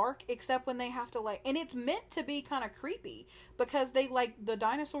way dark, except when they have to, like... And it's meant to be kind of creepy, because they, like, the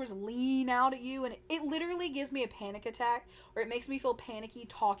dinosaurs lean out at you, and it literally gives me a panic attack, or it makes me feel panicky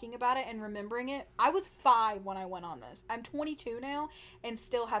talking about it and remembering it. I was 5 when I went on this. I'm 22 now, and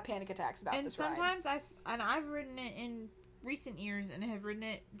still have panic attacks about this ride. And sometimes I've ridden it in recent years and have ridden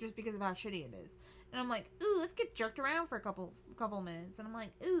it just because of how shitty it is, and I'm like, ooh, let's get jerked around for a couple minutes, and I'm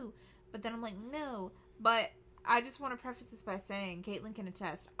like, ooh, but then I'm like, no. But I just want to preface this by saying, Caitlin can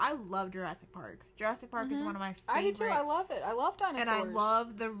attest, I love Jurassic Park. Jurassic Park is one of my favorite. I do too. I love it. I love dinosaurs. And I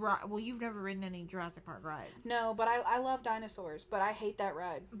love the ride. Well, you've never ridden any Jurassic Park rides. No, but I love dinosaurs, but I hate that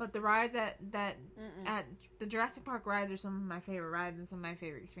ride. But the rides at the Jurassic Park rides are some of my favorite rides and some of my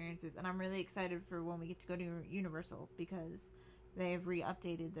favorite experiences. And I'm really excited for when we get to go to Universal, because they have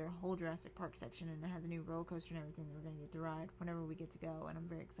re-updated their whole Jurassic Park section, and it has a new roller coaster and everything that we're going to get to ride whenever we get to go. And I'm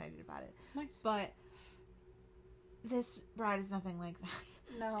very excited about it. Nice. But this ride is nothing like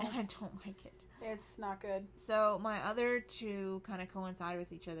that. No. And I don't like it. It's not good. So my other two kind of coincide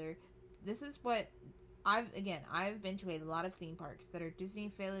with each other. This is what I've been to a lot of theme parks that are Disney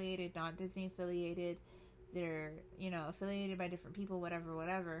affiliated, not Disney affiliated. They're, affiliated by different people,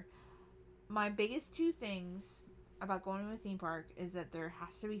 whatever. My biggest two things about going to a theme park is that there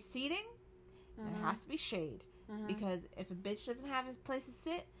has to be seating, and there has to be shade. Because if a bitch doesn't have a place to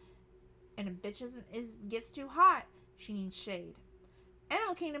sit, and a bitch gets too hot, she needs shade.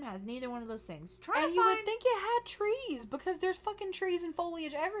 Animal Kingdom has neither one of those things. You would think it had trees, because there's fucking trees and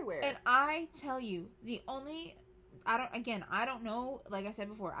foliage everywhere. And I tell you, I don't know, like I said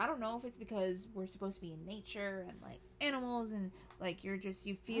before, I don't know if it's because we're supposed to be in nature and, like, animals, and, like,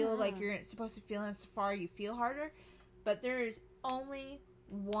 you feel like you're supposed to feel in a safari, you feel harder, but there's only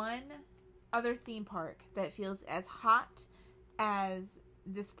one other theme park that feels as hot as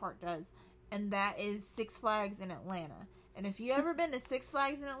this park does, and that is Six Flags in Atlanta. And if you ever been to Six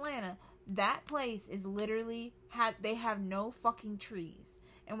Flags in Atlanta, that place is literally they have no fucking trees.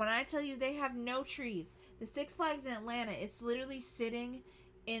 And when I tell you they have no trees, the Six Flags in Atlanta, it's literally sitting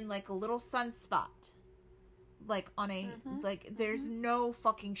in, like, a little sunspot, like on a there's no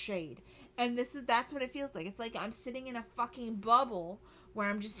fucking shade. And that's what it feels like. It's like I'm sitting in a fucking bubble where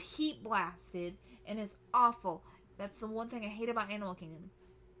I'm just heat blasted, and it's awful. That's the one thing I hate about Animal Kingdom.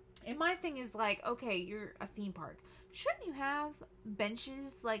 And my thing is, like, okay, you're a theme park. Shouldn't you have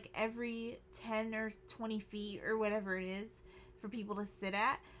benches, like, every 10 or 20 feet or whatever it is for people to sit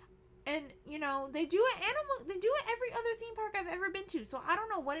at? And, they do it every other theme park I've ever been to. So I don't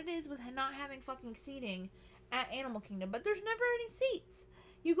know what it is with not having fucking seating at Animal Kingdom, but there's never any seats.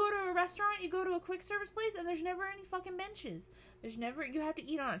 You go to a restaurant, you go to a quick service place, and there's never any fucking benches. You have to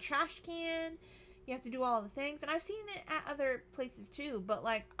eat on a trash can. You have to do all the things. And I've seen it at other places too, but,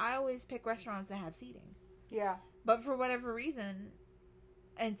 like, I always pick restaurants that have seating. Yeah. But for whatever reason,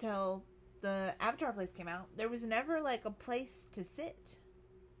 until the Avatar place came out, there was never, like, a place to sit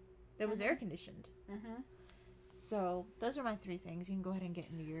that was air conditioned. So those are my 3 things. You can go ahead and get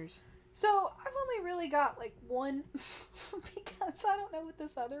into yours. So I've only really got, like, one, because I don't know what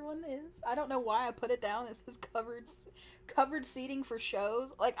this other one is. I don't know why I put it down. It says covered seating for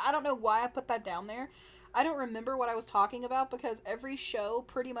shows. Like, I don't know why I put that down there. I don't remember what I was talking about, because every show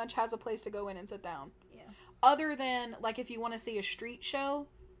pretty much has a place to go in and sit down. Yeah. Other than, like, if you want to see a street show,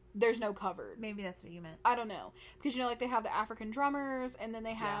 there's no covered. Maybe that's what you meant. I don't know. Because, like, they have the African drummers, and then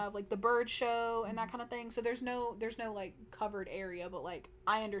they have, like, the bird show and that kind of thing. So there's no, like, covered area. But, like,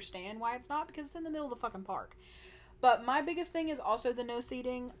 I understand why it's not, because it's in the middle of the fucking park. But my biggest thing is also the no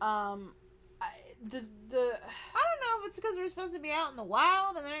seating. I don't know if it's because we're supposed to be out in the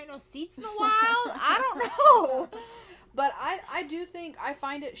wild and there ain't no seats in the wild. I don't know. But I do think, I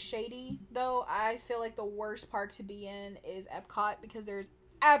find it shady, though. I feel like the worst park to be in is Epcot, because there's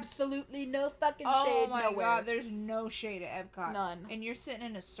absolutely no fucking shade nowhere. Oh my god, there's no shade at Epcot. None. And you're sitting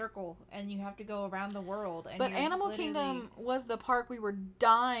in a circle, and you have to go around the world. But Animal Kingdom was the park we were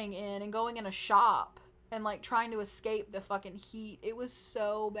dying in, and going in a shop, and, like, trying to escape the fucking heat. It was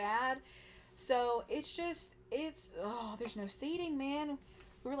so bad. So, there's no seating, man.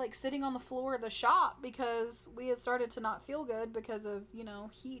 We were, like, sitting on the floor of the shop, because we had started to not feel good because of,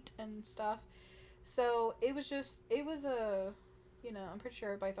 heat and stuff. So, I'm pretty sure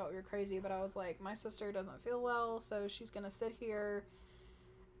everybody thought we were crazy, but I was like, my sister doesn't feel well, so she's gonna sit here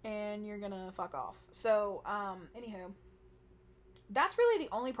and you're gonna fuck off. So, anywho, that's really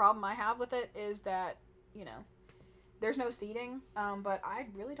the only problem I have with it is that, you know, there's no seating, but I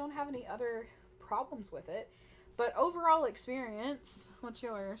really don't have any other problems with it. But overall experience, what's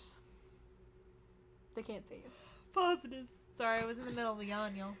yours? They can't see you. Positive. Sorry, I was in the middle of a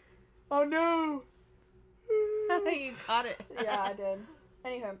yawn, y'all. Oh no! You caught it. Yeah, I did.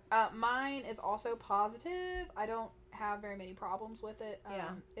 Anywho, mine is also positive. I don't have very many problems with it.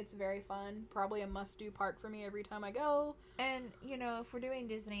 It's very fun. Probably a must-do park for me every time I go. And, you know, if we're doing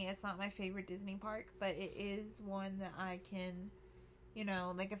Disney, it's not my favorite Disney park, but it is one that I can, you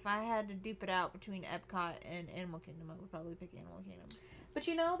know, like if I had to dupe it out between Epcot and Animal Kingdom, I would probably pick Animal Kingdom. But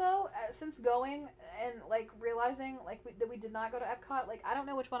you know, though, since going and, like, realizing, like, that we did not go to Epcot, like, I don't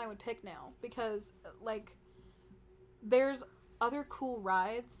know which one I would pick now. Because, like, there's other cool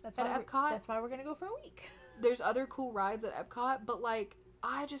rides at Epcot. That's why we're going to go for a week. There's other cool rides at Epcot, but, like,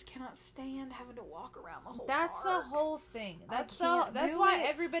 I just cannot stand having to walk around the whole That's park. the whole thing. That's do why it.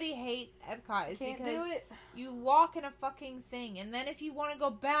 everybody hates Epcot. Is Can't because do it. you walk in a fucking thing, and then if you want to go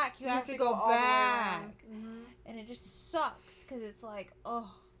back, you have to go all the way back. around. Mm-hmm. And it just sucks, because it's like,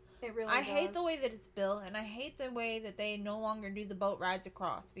 oh. It really I does. hate the way that it's built, and I hate the way that they no longer do the boat rides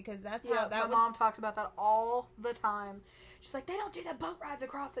across, because that's how that my mom talks about that all the time. She's like, they don't do the boat rides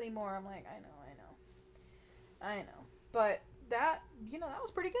across anymore. I'm like, I know. But that, you know, that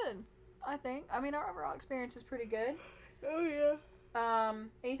was pretty good, I think. I mean, our overall experience is pretty good. Oh, yeah.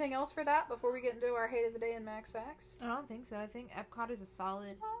 Anything else for that before we get into our hate of the day and Max Facts? I don't think so. I think Epcot is a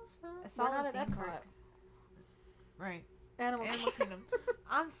solid We're not at theme Epcot. park. Right. Animal Kingdom.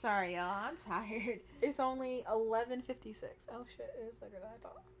 I'm sorry, y'all. I'm tired. It's only 11:56. Oh, shit. It is later than I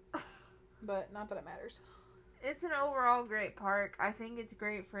thought. But not that it matters. It's an overall great park. I think it's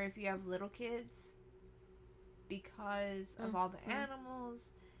great for if you have little kids because of all the animals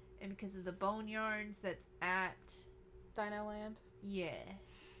and because of the boneyards that's at Dino Land. Yeah.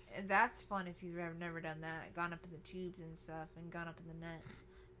 And that's fun if you've ever never done that. Gone up in the tubes and stuff and gone up in the nets.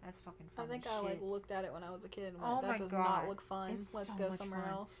 That's fucking fun. I think as I shit. looked at it when I was a kid and Oh went, my that does God. not look fun. It's Let's so go much somewhere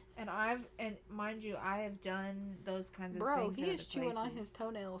fun. else. And mind you, I have done those kinds of Bro, things. he at is other chewing on places. his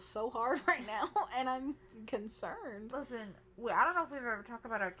toenails so hard right now, and I'm concerned. Listen, I don't know if we've ever talked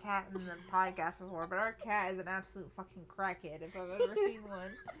about our cat in the podcast before, but our cat is an absolute fucking crackhead if I've ever seen one.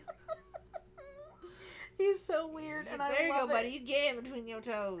 He's so weird, and there you love go, it. buddy. You get in between your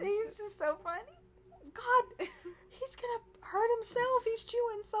toes. He's just so funny. God, he's gonna hurt himself. He's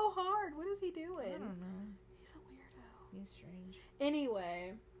chewing so hard. What is he doing? I don't know. He's a weirdo. He's strange.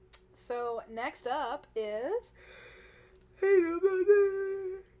 Anyway, so next up is Hate of the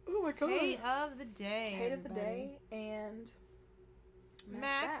Day. Oh my God. Hate of the day. Hate of the everybody. Day and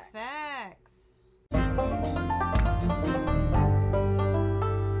Max Facts.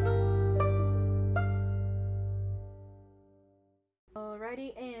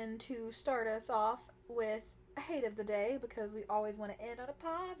 Alrighty, and to start us off with Hate of the Day, because we always want to end on a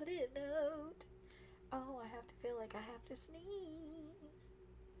positive note. Oh, I have to feel like I have to sneeze.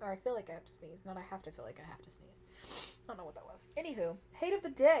 Or I feel like I have to sneeze, not I have to feel like I have to sneeze. I don't know what that was. Anywho, Hate of the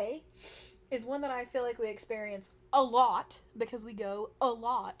Day is one that I feel like we experience a lot, because we go a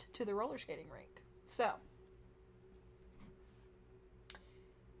lot to the roller skating rink. So,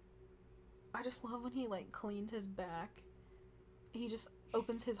 I just love when he, like, cleans his back. He just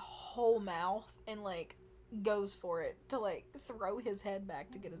opens his whole mouth and, like, goes for it to, like, throw his head back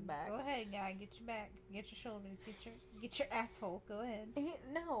to get his back. Go ahead, guy. Get your back. Get your shoulders. Get your asshole. Go ahead.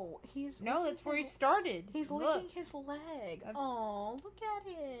 No, that's where he started. He's licking his leg. Oh, look at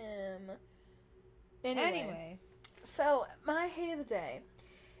him. Anyway, so my hate of the day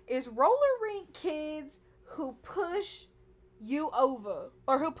is roller rink kids who push you over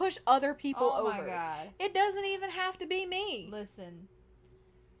or who push other people over. Oh my God. It doesn't even have to be me. Listen.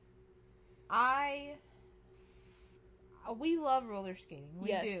 We love roller skating.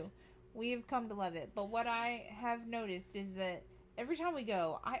 We do. We've come to love it. But what I have noticed is that every time we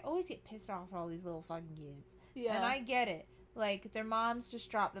go, I always get pissed off at all these little fucking kids. Yeah. And I get it. Like, their moms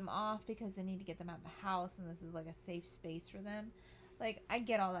just drop them off because they need to get them out of the house and this is like a safe space for them. Like, I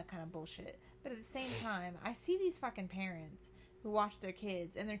get all that kind of bullshit. But at the same time, I see these fucking parents who watch their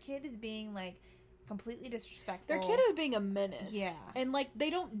kids and their kid is being, like, completely disrespectful. Their kid is being a menace. Yeah. And, like, they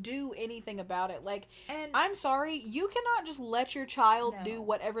don't do anything about it. Like, and I'm sorry, you cannot just let your child No. do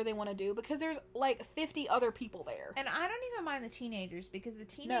whatever they want to do because there's, like, 50 other people there. And I don't even mind the teenagers because the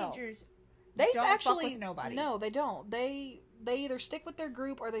teenagers They don't actually fuck with nobody. No, they don't. They either stick with their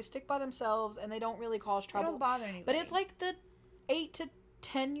group or they stick by themselves and they don't really cause They trouble. don't bother anybody. But it's like the 8 to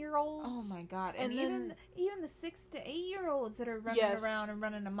 10-year-olds. Oh my god! And even the 6 to 8 year olds that are running around and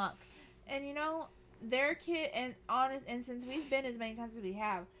running amok, and you know their kid and since we've been as many times as we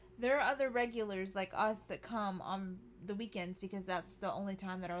have, there are other regulars like us that come on the weekends because that's the only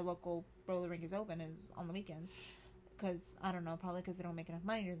time that our local roller rink is open is on the weekends. Because I don't know, probably because they don't make enough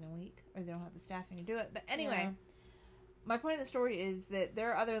money during the week or they don't have the staffing to do it. But anyway. Yeah. My point of the story is that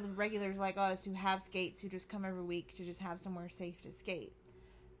there are other regulars like us who have skates who just come every week to just have somewhere safe to skate.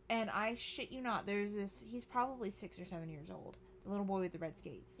 And I shit you not, there's this, he's probably 6 or 7 years old. The little boy with the red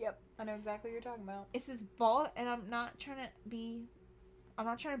skates. Yep, I know exactly what you're talking about. It's this ball, and I'm not trying to be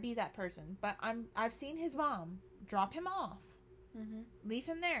that person, but I've seen his mom drop him off. Mm-hmm. Leave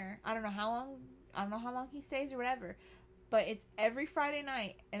him there. I don't know how long he stays or whatever. But it's every Friday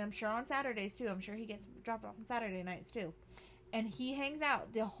night, and I'm sure on Saturdays, too. I'm sure he gets dropped off on Saturday nights, too. And he hangs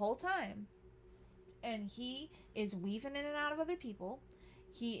out the whole time. And he is weaving in and out of other people.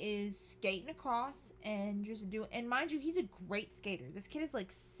 He is skating across and just doing... And mind you, he's a great skater. This kid is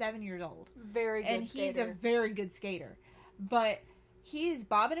like 7 years old. Very good skater. And he's a very good skater. But he is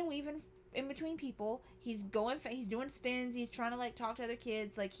bobbing and weaving in between people. He's doing spins. He's trying to, like, talk to other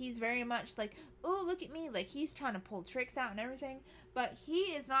kids. Like, he's very much like... Oh, look at me. Like, he's trying to pull tricks out and everything. But he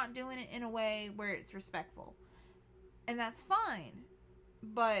is not doing it in a way where it's respectful. And that's fine.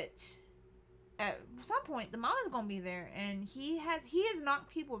 But at some point, the mom is going to be there. And he has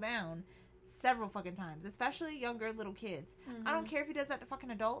knocked people down several fucking times. Especially younger little kids. Mm-hmm. I don't care if he does that to fucking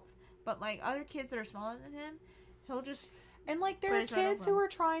adults. But, like, other kids that are smaller than him, he'll just... And, like, there are kids who are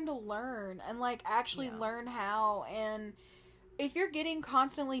trying to learn. And, like, actually learn how. And... If you're getting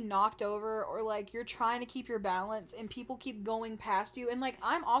constantly knocked over or, like, you're trying to keep your balance and people keep going past you and, like,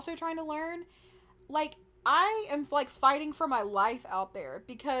 I'm also trying to learn, like, I am, like, fighting for my life out there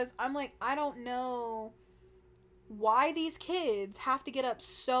because I'm, like, I don't know why these kids have to get up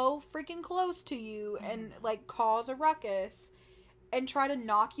so freaking close to you and, like, cause a ruckus and try to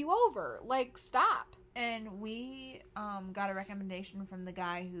knock you over. Like, stop. And we got a recommendation from the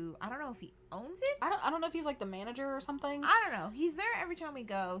guy who, I don't know if he owns it. I don't know if he's like the manager or something. I don't know. He's there every time we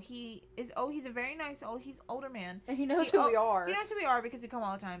go. He's a very nice, he's older man. And he knows who we are. He knows who we are because we come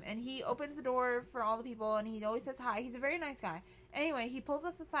all the time. And he opens the door for all the people and he always says hi. He's a very nice guy. Anyway, he pulls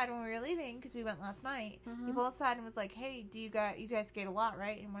us aside when we were leaving because we went last night. Mm-hmm. He pulled us aside and was like, hey, you guys skate a lot,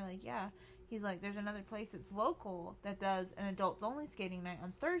 right? And we're like, yeah. He's like, there's another place that's local that does an adults-only skating night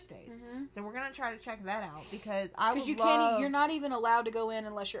on Thursdays. Mm-hmm. So we're going to try to check that out because you're not even allowed to go in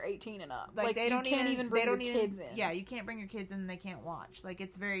unless you're 18 and up. Like they don't even bring your kids in. Yeah, you can't bring your kids in and they can't watch. Like,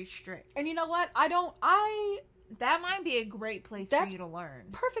 it's very strict. And you know what? That might be a great place for you to learn.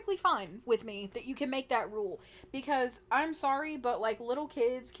 Perfectly fine with me that you can make that rule. Because, I'm sorry, but, like, little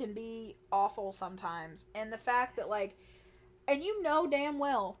kids can be awful sometimes. And the fact that, like... And you know damn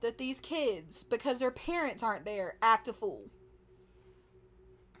well that these kids, because their parents aren't there, act a fool.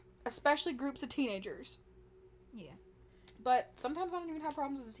 Especially groups of teenagers. Yeah. But sometimes I don't even have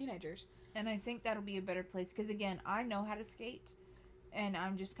problems with the teenagers. And I think that'll be a better place. Because, again, I know how to skate. And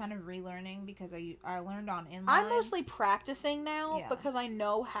I'm just kind of relearning because I learned on inline. I'm mostly practicing now because I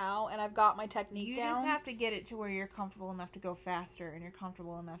know how and I've got my technique down. You just have to get it to where you're comfortable enough to go faster and you're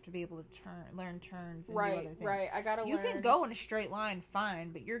comfortable enough to be able to learn turns and do other things. Right, I gotta learn. You can go in a straight line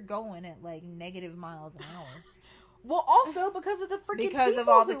fine, but you're going at like negative miles an hour. Well, also because of the freaking because people of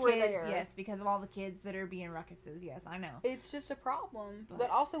all the who kids, were there. Yes, because of all the kids that are being ruckuses. Yes, I know. It's just a problem. But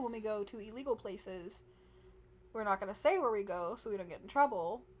also when we go to illegal places, we're not going to say where we go so we don't get in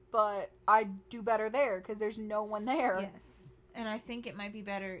trouble. But I do better there because there's no one there. Yes, and I think it might be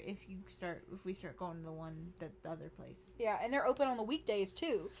better if we start going to the other place. Yeah, and they're open on the weekdays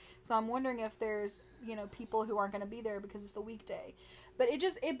too. So I'm wondering if there's people who aren't going to be there because it's the weekday. But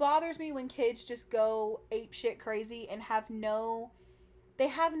it bothers me when kids just go ape shit crazy and have no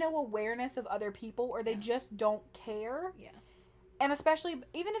awareness of other people or they just don't care. Yeah. And especially,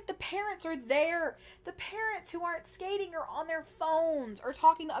 even if the parents are there, the parents who aren't skating are on their phones or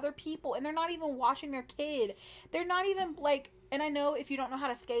talking to other people, and they're not even watching their kid. They're not even, like, and I know if you don't know how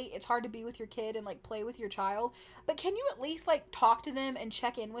to skate, it's hard to be with your kid and, like, play with your child, but can you at least, like, talk to them and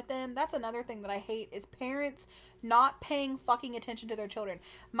check in with them? That's another thing that I hate, is parents not paying fucking attention to their children.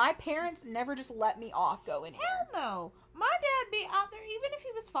 My parents never just let me off go in here. Hell no. My dad be out there, even if he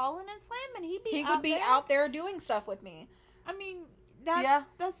was falling and slamming, he would be out there doing stuff with me. I mean, that's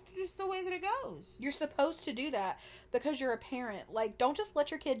just the way that it goes. You're supposed to do that because you're a parent. Like, don't just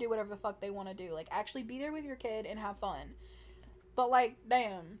let your kid do whatever the fuck they want to do. Like, actually be there with your kid and have fun. But, like,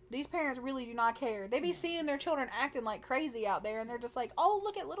 damn, these parents really do not care. They be seeing their children acting like crazy out there, and they're just like, oh,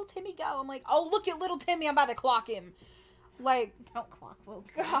 look at little Timmy go. I'm like, oh, look at little Timmy, I'm about to clock him. Like, don't clock Will.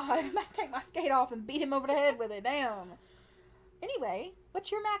 God, I'm about to take my skate off and beat him over the head with it. Damn. Anyway,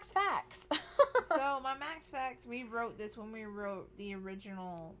 what's your max facts? So, my max facts, we wrote this when we wrote the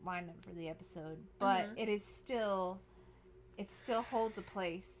original lineup for the episode, but it still holds a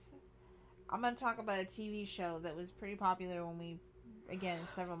place. I'm going to talk about a TV show that was pretty popular again,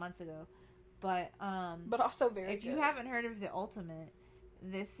 several months ago. But also very if good. you haven't heard of The Ultimate,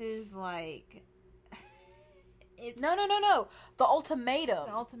 this is like... No. The Ultimatum.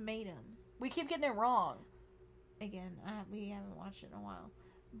 The Ultimatum. We keep getting it wrong. Again, we haven't watched it in a while.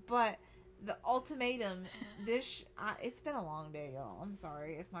 But The Ultimatum, it's been a long day, y'all. I'm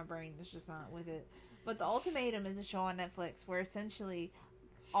sorry if my brain is just not with it. But The Ultimatum is a show on Netflix where essentially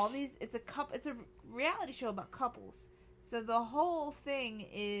it's a reality show about couples. So the whole thing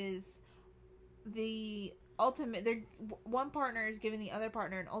is one partner is giving the other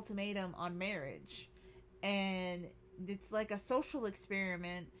partner an ultimatum on marriage. And it's like a social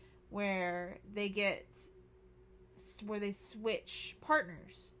experiment where they switch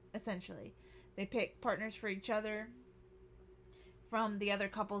partners, essentially. They pick partners for each other from the other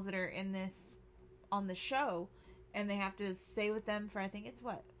couples that are on the show, and they have to stay with them for, I think it's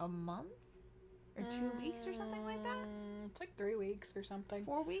a month? Or 2 weeks or something like that? It's like 3 weeks or something.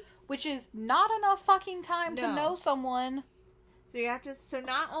 4 weeks? Which is not enough fucking time to know someone. So you have to, so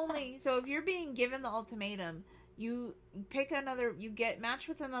if you're being given the ultimatum, you get matched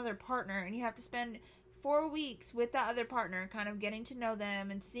with another partner, and you have to spend 4 weeks with that other partner, kind of getting to know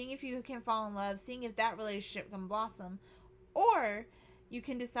them and seeing if you can fall in love, seeing if that relationship can blossom, or you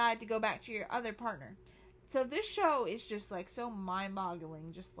can decide to go back to your other partner. So this show is just like so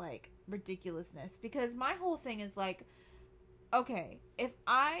mind-boggling, just like ridiculousness, because my whole thing is like, okay, if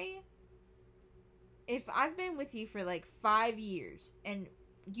I've been with you for like 5 years and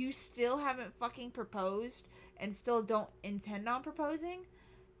you still haven't fucking proposed and still don't intend on proposing,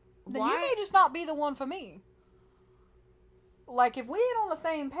 then you may just not be the one for me. Like, if we ain't on the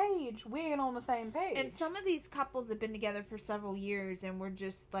same page, we ain't on the same page. And some of these couples have been together for several years and were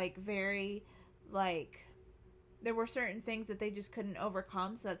just like very, like, there were certain things that they just couldn't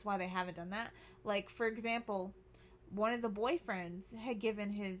overcome, so that's why they haven't done that. Like, for example, one of the boyfriends had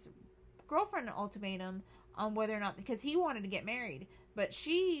given his girlfriend an ultimatum on whether or not, because he wanted to get married, but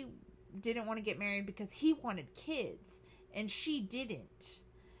she didn't want to get married because he wanted kids, and she didn't.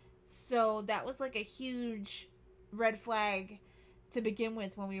 So that was like a huge red flag to begin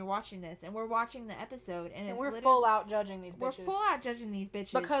with when we were watching this. And we're watching the episode, and we're full out judging these bitches. We're full out judging these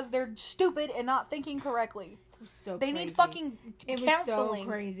bitches. Because they're stupid and not thinking correctly. It was so they crazy. Need fucking it counseling. Was so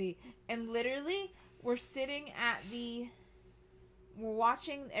crazy. And literally, we're sitting we're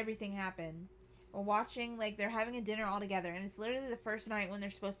watching everything happen. We're watching, like, they're having a dinner all together, and it's literally the first night when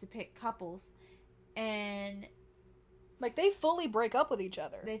they're supposed to pick couples. And like, they fully break up with each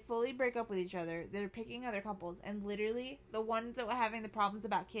other. They're picking other couples. And literally, the ones that were having the problems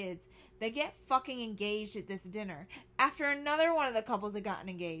about kids, they get fucking engaged at this dinner. After another one of the couples had gotten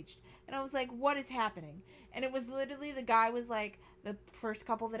engaged. And I was like, what is happening? And it was literally, the guy was like, the first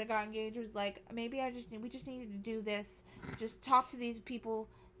couple that had got engaged was like, maybe we just needed to do this. Just talk to these people,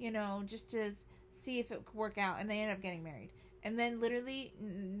 just to see if it could work out. And they ended up getting married. And then literally,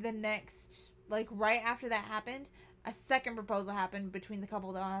 the next, like, right after that happened, a second proposal happened between the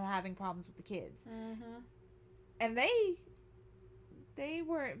couple that were having problems with the kids. Mm-hmm. And they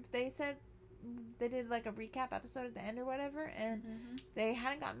said they did like a recap episode at the end or whatever, and they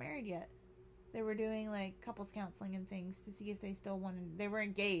hadn't got married yet. They were doing like couples counseling and things to see if they still wanted. They were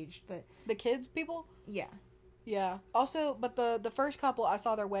engaged, but the kids people. Yeah. Also, but the first couple, I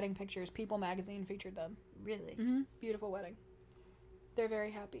saw their wedding pictures. People magazine featured them. Really? Mm-hmm. Beautiful wedding. They're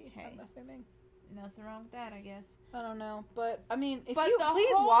very happy. Hey. I'm assuming. Nothing wrong with that, I guess. I don't know. But, I mean, please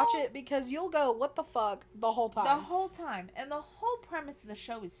watch it, because you'll go, what the fuck, the whole time. The whole time. And the whole premise of the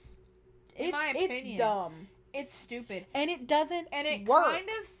show is, in my opinion, it's dumb. It's stupid. And it doesn't And it work. kind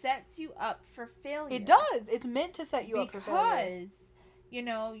of sets you up for failure. It does. It's meant to set you up for failure. Because,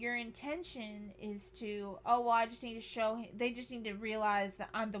 your intention is to, I just need to show, they just need to realize that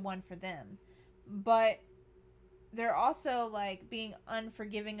I'm the one for them. But they're also, like, being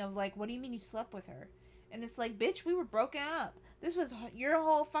unforgiving of, like, what do you mean you slept with her? And it's like, bitch, we were broken up. This was your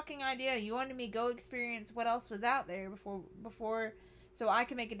whole fucking idea. You wanted me to go experience what else was out there before so I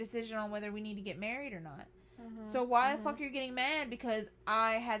can make a decision on whether we need to get married or not. Mm-hmm. So why the fuck are you getting mad because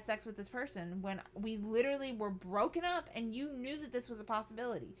I had sex with this person when we literally were broken up and you knew that this was a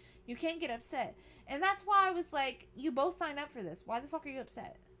possibility? You can't get upset. And that's why I was like, you both signed up for this. Why the fuck are you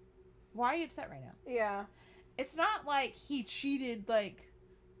upset? Why are you upset right now? Yeah. It's not like he cheated, like,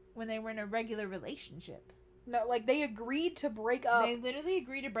 when they were in a regular relationship. No, like, they agreed to break up. They literally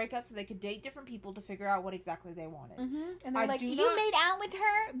agreed to break up so they could date different people to figure out what exactly they wanted. Mm-hmm. And they're like, you made out with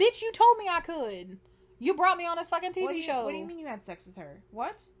her? Bitch, you told me I could. You brought me on this fucking TV show. What do you mean you had sex with her?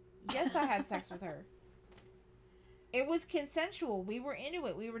 What? Yes, I had sex with her. It was consensual. We were into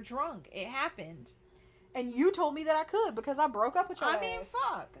it. We were drunk. It happened. And you told me that I could because I broke up with your ass. I mean,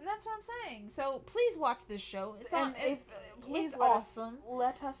 fuck. And that's what I'm saying. So, please watch this show. It's on. Please it's awesome.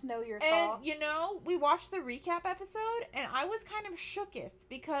 Let us know your thoughts. And, you know, we watched the recap episode, and I was kind of shooketh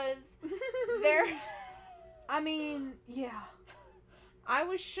because there... I mean, yeah. I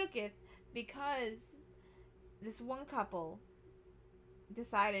was shooketh because this one couple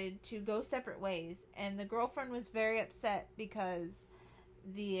decided to go separate ways, and the girlfriend was very upset because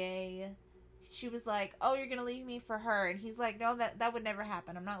she was like, oh, you're gonna leave me for her, and he's like, no, that would never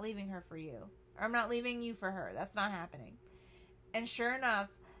happen. I'm not leaving her for you, or I'm not leaving you for her. That's not happening. And sure enough,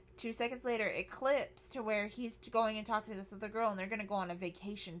 2 seconds later, it clips to where he's going and talking to this other girl, and they're gonna go on a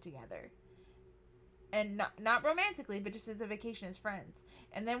vacation together. And not romantically, but just as a vacation as friends.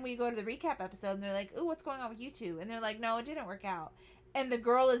 And then we go to the recap episode, and they're like, ooh, what's going on with you two? And they're like, no, it didn't work out. And the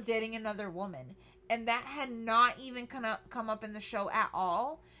girl is dating another woman. And that had not even come up in the show at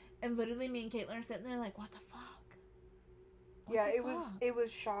all. And literally me and Caitlin are sitting there like, what the fuck? It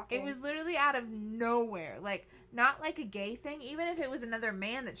was shocking. It was literally out of nowhere. Like, not like a gay thing, even if it was another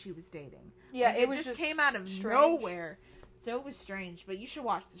man that she was dating. Yeah, like, it just came out of nowhere. So it was strange, but you should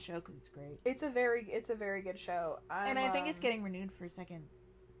watch the show because it's great. It's a very good show. I think it's getting renewed for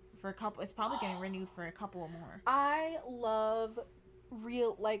a couple. It's probably getting renewed for a couple more. I love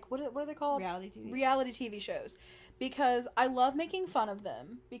what are they called? Reality TV shows. Because I love making fun of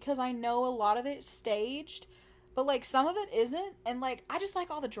them. Because I know a lot of it's staged. But, like, some of it isn't. And, like, I just like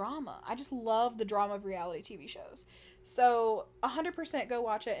all the drama. I just love the drama of reality TV shows. So, 100% go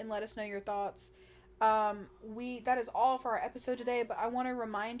watch it and let us know your thoughts. That is all for our episode today. But I want to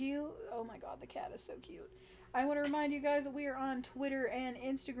remind you... Oh, my God, the cat is so cute. I want to remind you guys that we are on Twitter and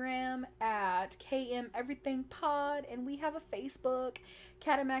Instagram at KM Everything Pod. And we have a Facebook,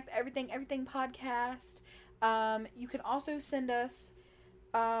 Catamac Everything Podcast. You can also send us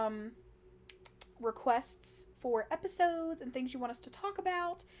requests for episodes and things you want us to talk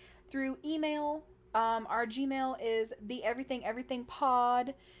about through email. Our Gmail is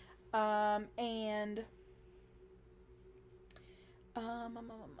theeverythingpod. Let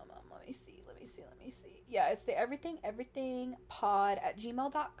me see. Yeah, it's the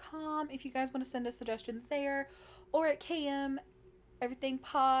everythingpod@gmail.com if you guys want to send us suggestions there, or at KM Everything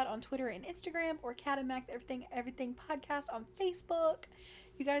Pod on Twitter and Instagram, or Catamac Everything Podcast on Facebook.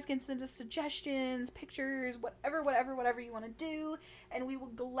 You guys can send us suggestions, pictures, whatever you want to do, and we will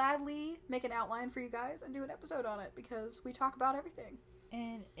gladly make an outline for you guys and do an episode on it because we talk about everything.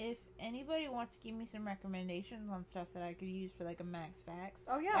 And if anybody wants to give me some recommendations on stuff that I could use for, like, a Max Facts.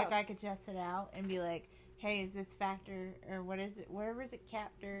 Oh, yeah. Like, I could test it out and be like, hey, is this factor, or what is it, whatever is it,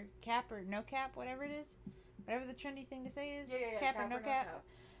 cap or no cap, whatever it is. Whatever the trendy thing to say is. Yeah. Cap or no cap.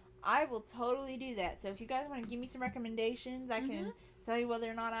 I will totally do that. So if you guys want to give me some recommendations, I can tell you whether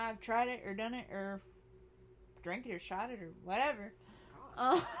or not I've tried it or done it or drank it or shot it or whatever.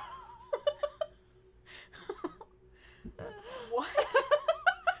 What?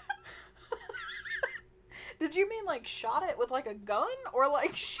 Did you mean, like, shot it with, like, a gun? Or,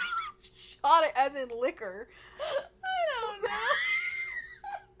 like, shot it as in liquor? I don't know.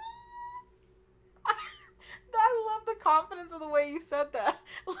 I love the confidence of the way you said that.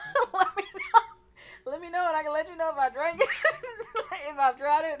 Let me know, and I can let you know if I drank it. If I've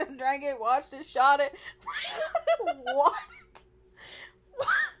tried it and drank it, watched it, shot it. What?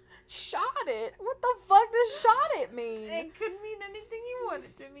 Shot it? What the fuck does shot it mean? It could mean anything you want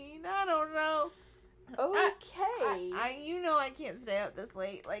it to mean. I don't know. Okay. I can't stay up this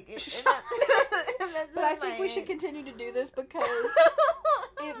late. Like, but I think we should continue to do this because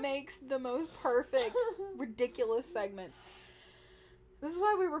it makes the most perfect, ridiculous segments. This is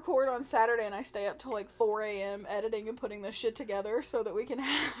why we record on Saturday and I stay up till like 4 a.m. editing and putting this shit together so that we can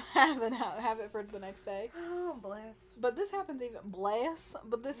have it for the next day. Oh, bless. But this happens even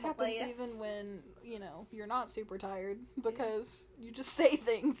even when, you know, you're not super tired because you just say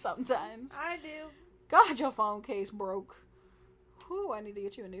things sometimes. I do. God, your phone case broke. Whew, I need to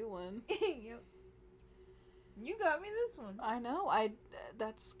get you a new one. You got me this one. I know.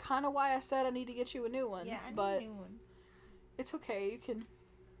 That's kind of why I said I need to get you a new one. Yeah, I need a new one. It's okay. You can.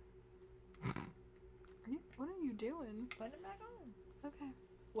 What are you doing? Put it back on. Okay.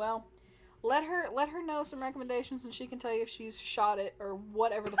 Well, let her know some recommendations, and she can tell you if she's shot it or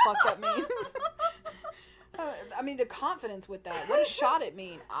whatever the fuck that means. I mean, the confidence with that. What does shot it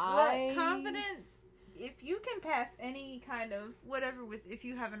mean? Confidence. if you can pass any kind of whatever with, if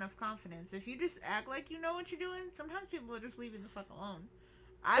you have enough confidence, if you just act like you know what you're doing, sometimes people are just leaving the fuck alone.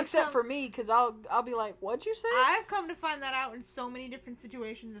 Except for me, because I'll be like, what'd you say? I've come to find that out in so many different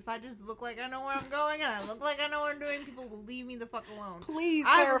situations. If I just look like I know where I'm going and I look like I know what I'm doing, people will leave me the fuck alone. Please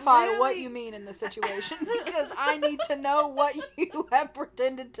clarify what you mean in the situation, because I need to know what you have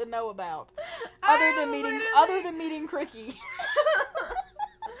pretended to know about. Other than meeting Cricky.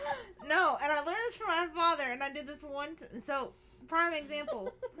 No, and I learned this from my father, and I did this so, prime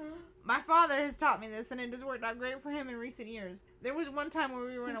example. My father has taught me this, and it has worked out great for him in recent years. There was one time where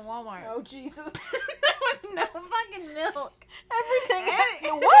we were in a Walmart. Oh, Jesus. There was no fucking milk. Everything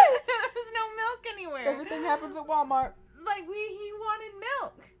what? There was no milk anywhere. Everything happens at Walmart. Like, he wanted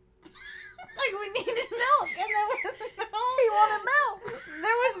milk. Like, we needed milk, and there was He wanted milk.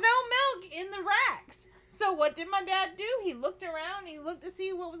 There was no milk in the racks. So what did my dad do? He looked around, he looked to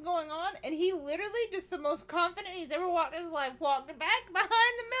see what was going on, and he literally, just the most confident he's ever walked in his life, walked back behind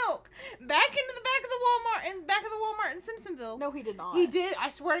the milk, back into the back of the Walmart in Simpsonville. No, he did not. He did, I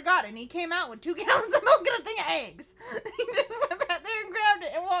swear to God, and he came out with 2 gallons of milk and a thing of eggs. He just went back there and grabbed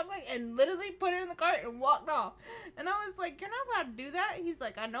it and walked and literally put it in the cart and walked off. And I was like, you're not allowed to do that. He's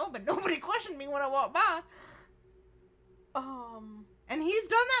like, I know, but nobody questioned me when I walked by. And he's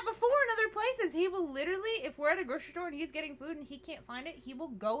done that before in other places. He will literally, if we're at a grocery store and he's getting food and he can't find it, he will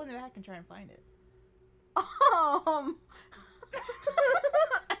go in the back and try and find it.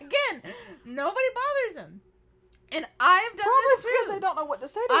 Again, nobody bothers him. And I have done this too. Probably because they don't know what to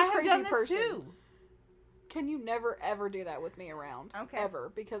say to a crazy person. Too. Can you never, ever do that with me around? Okay.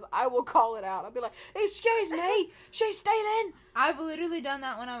 Ever. Because I will call it out. I'll be like, excuse me, she's stealing. I've literally done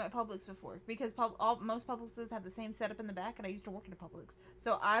that when I'm at Publix before. Because most Publixes have the same setup in the back, and I used to work at a Publix.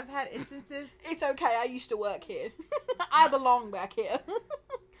 So I've had instances... It's okay, I used to work here. I belong back here.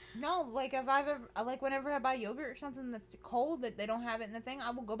 No, like, if I've ever... Like, whenever I buy yogurt or something that's cold, that they don't have it in the thing,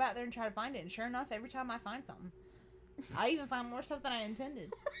 I will go back there and try to find it. And sure enough, every time I find something. I even find more stuff than I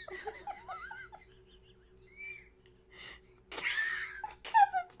intended.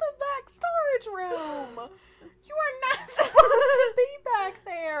 Storage room. You are not supposed to be back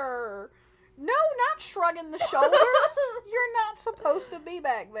there. No, not shrugging the shoulders. You're not supposed to be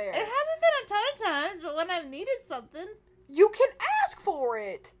back there. It hasn't been a ton of times, but when I've needed something, you can ask for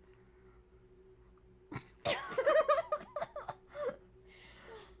it.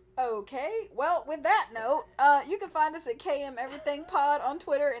 Okay, well, with that note, you can find us at KM Everything Pod on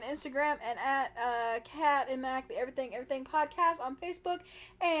Twitter and Instagram, and at Kat and Mac, the Everything Podcast on Facebook,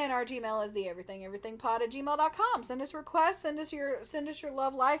 and our Gmail is the everythingpod@gmail.com. Send us requests, send us your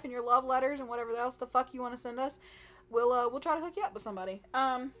love life and your love letters and whatever else the fuck you want to send us. We'll try to hook you up with somebody.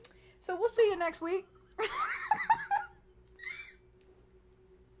 So we'll see you next week.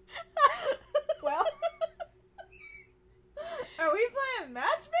 Well. Are we playing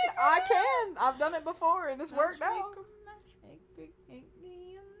Matchmaker? I can. I've done it before and it's worked out. We'll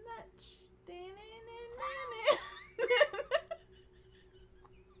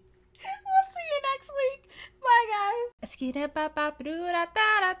see you next week. Bye, guys.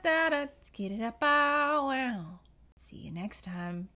 See you next time.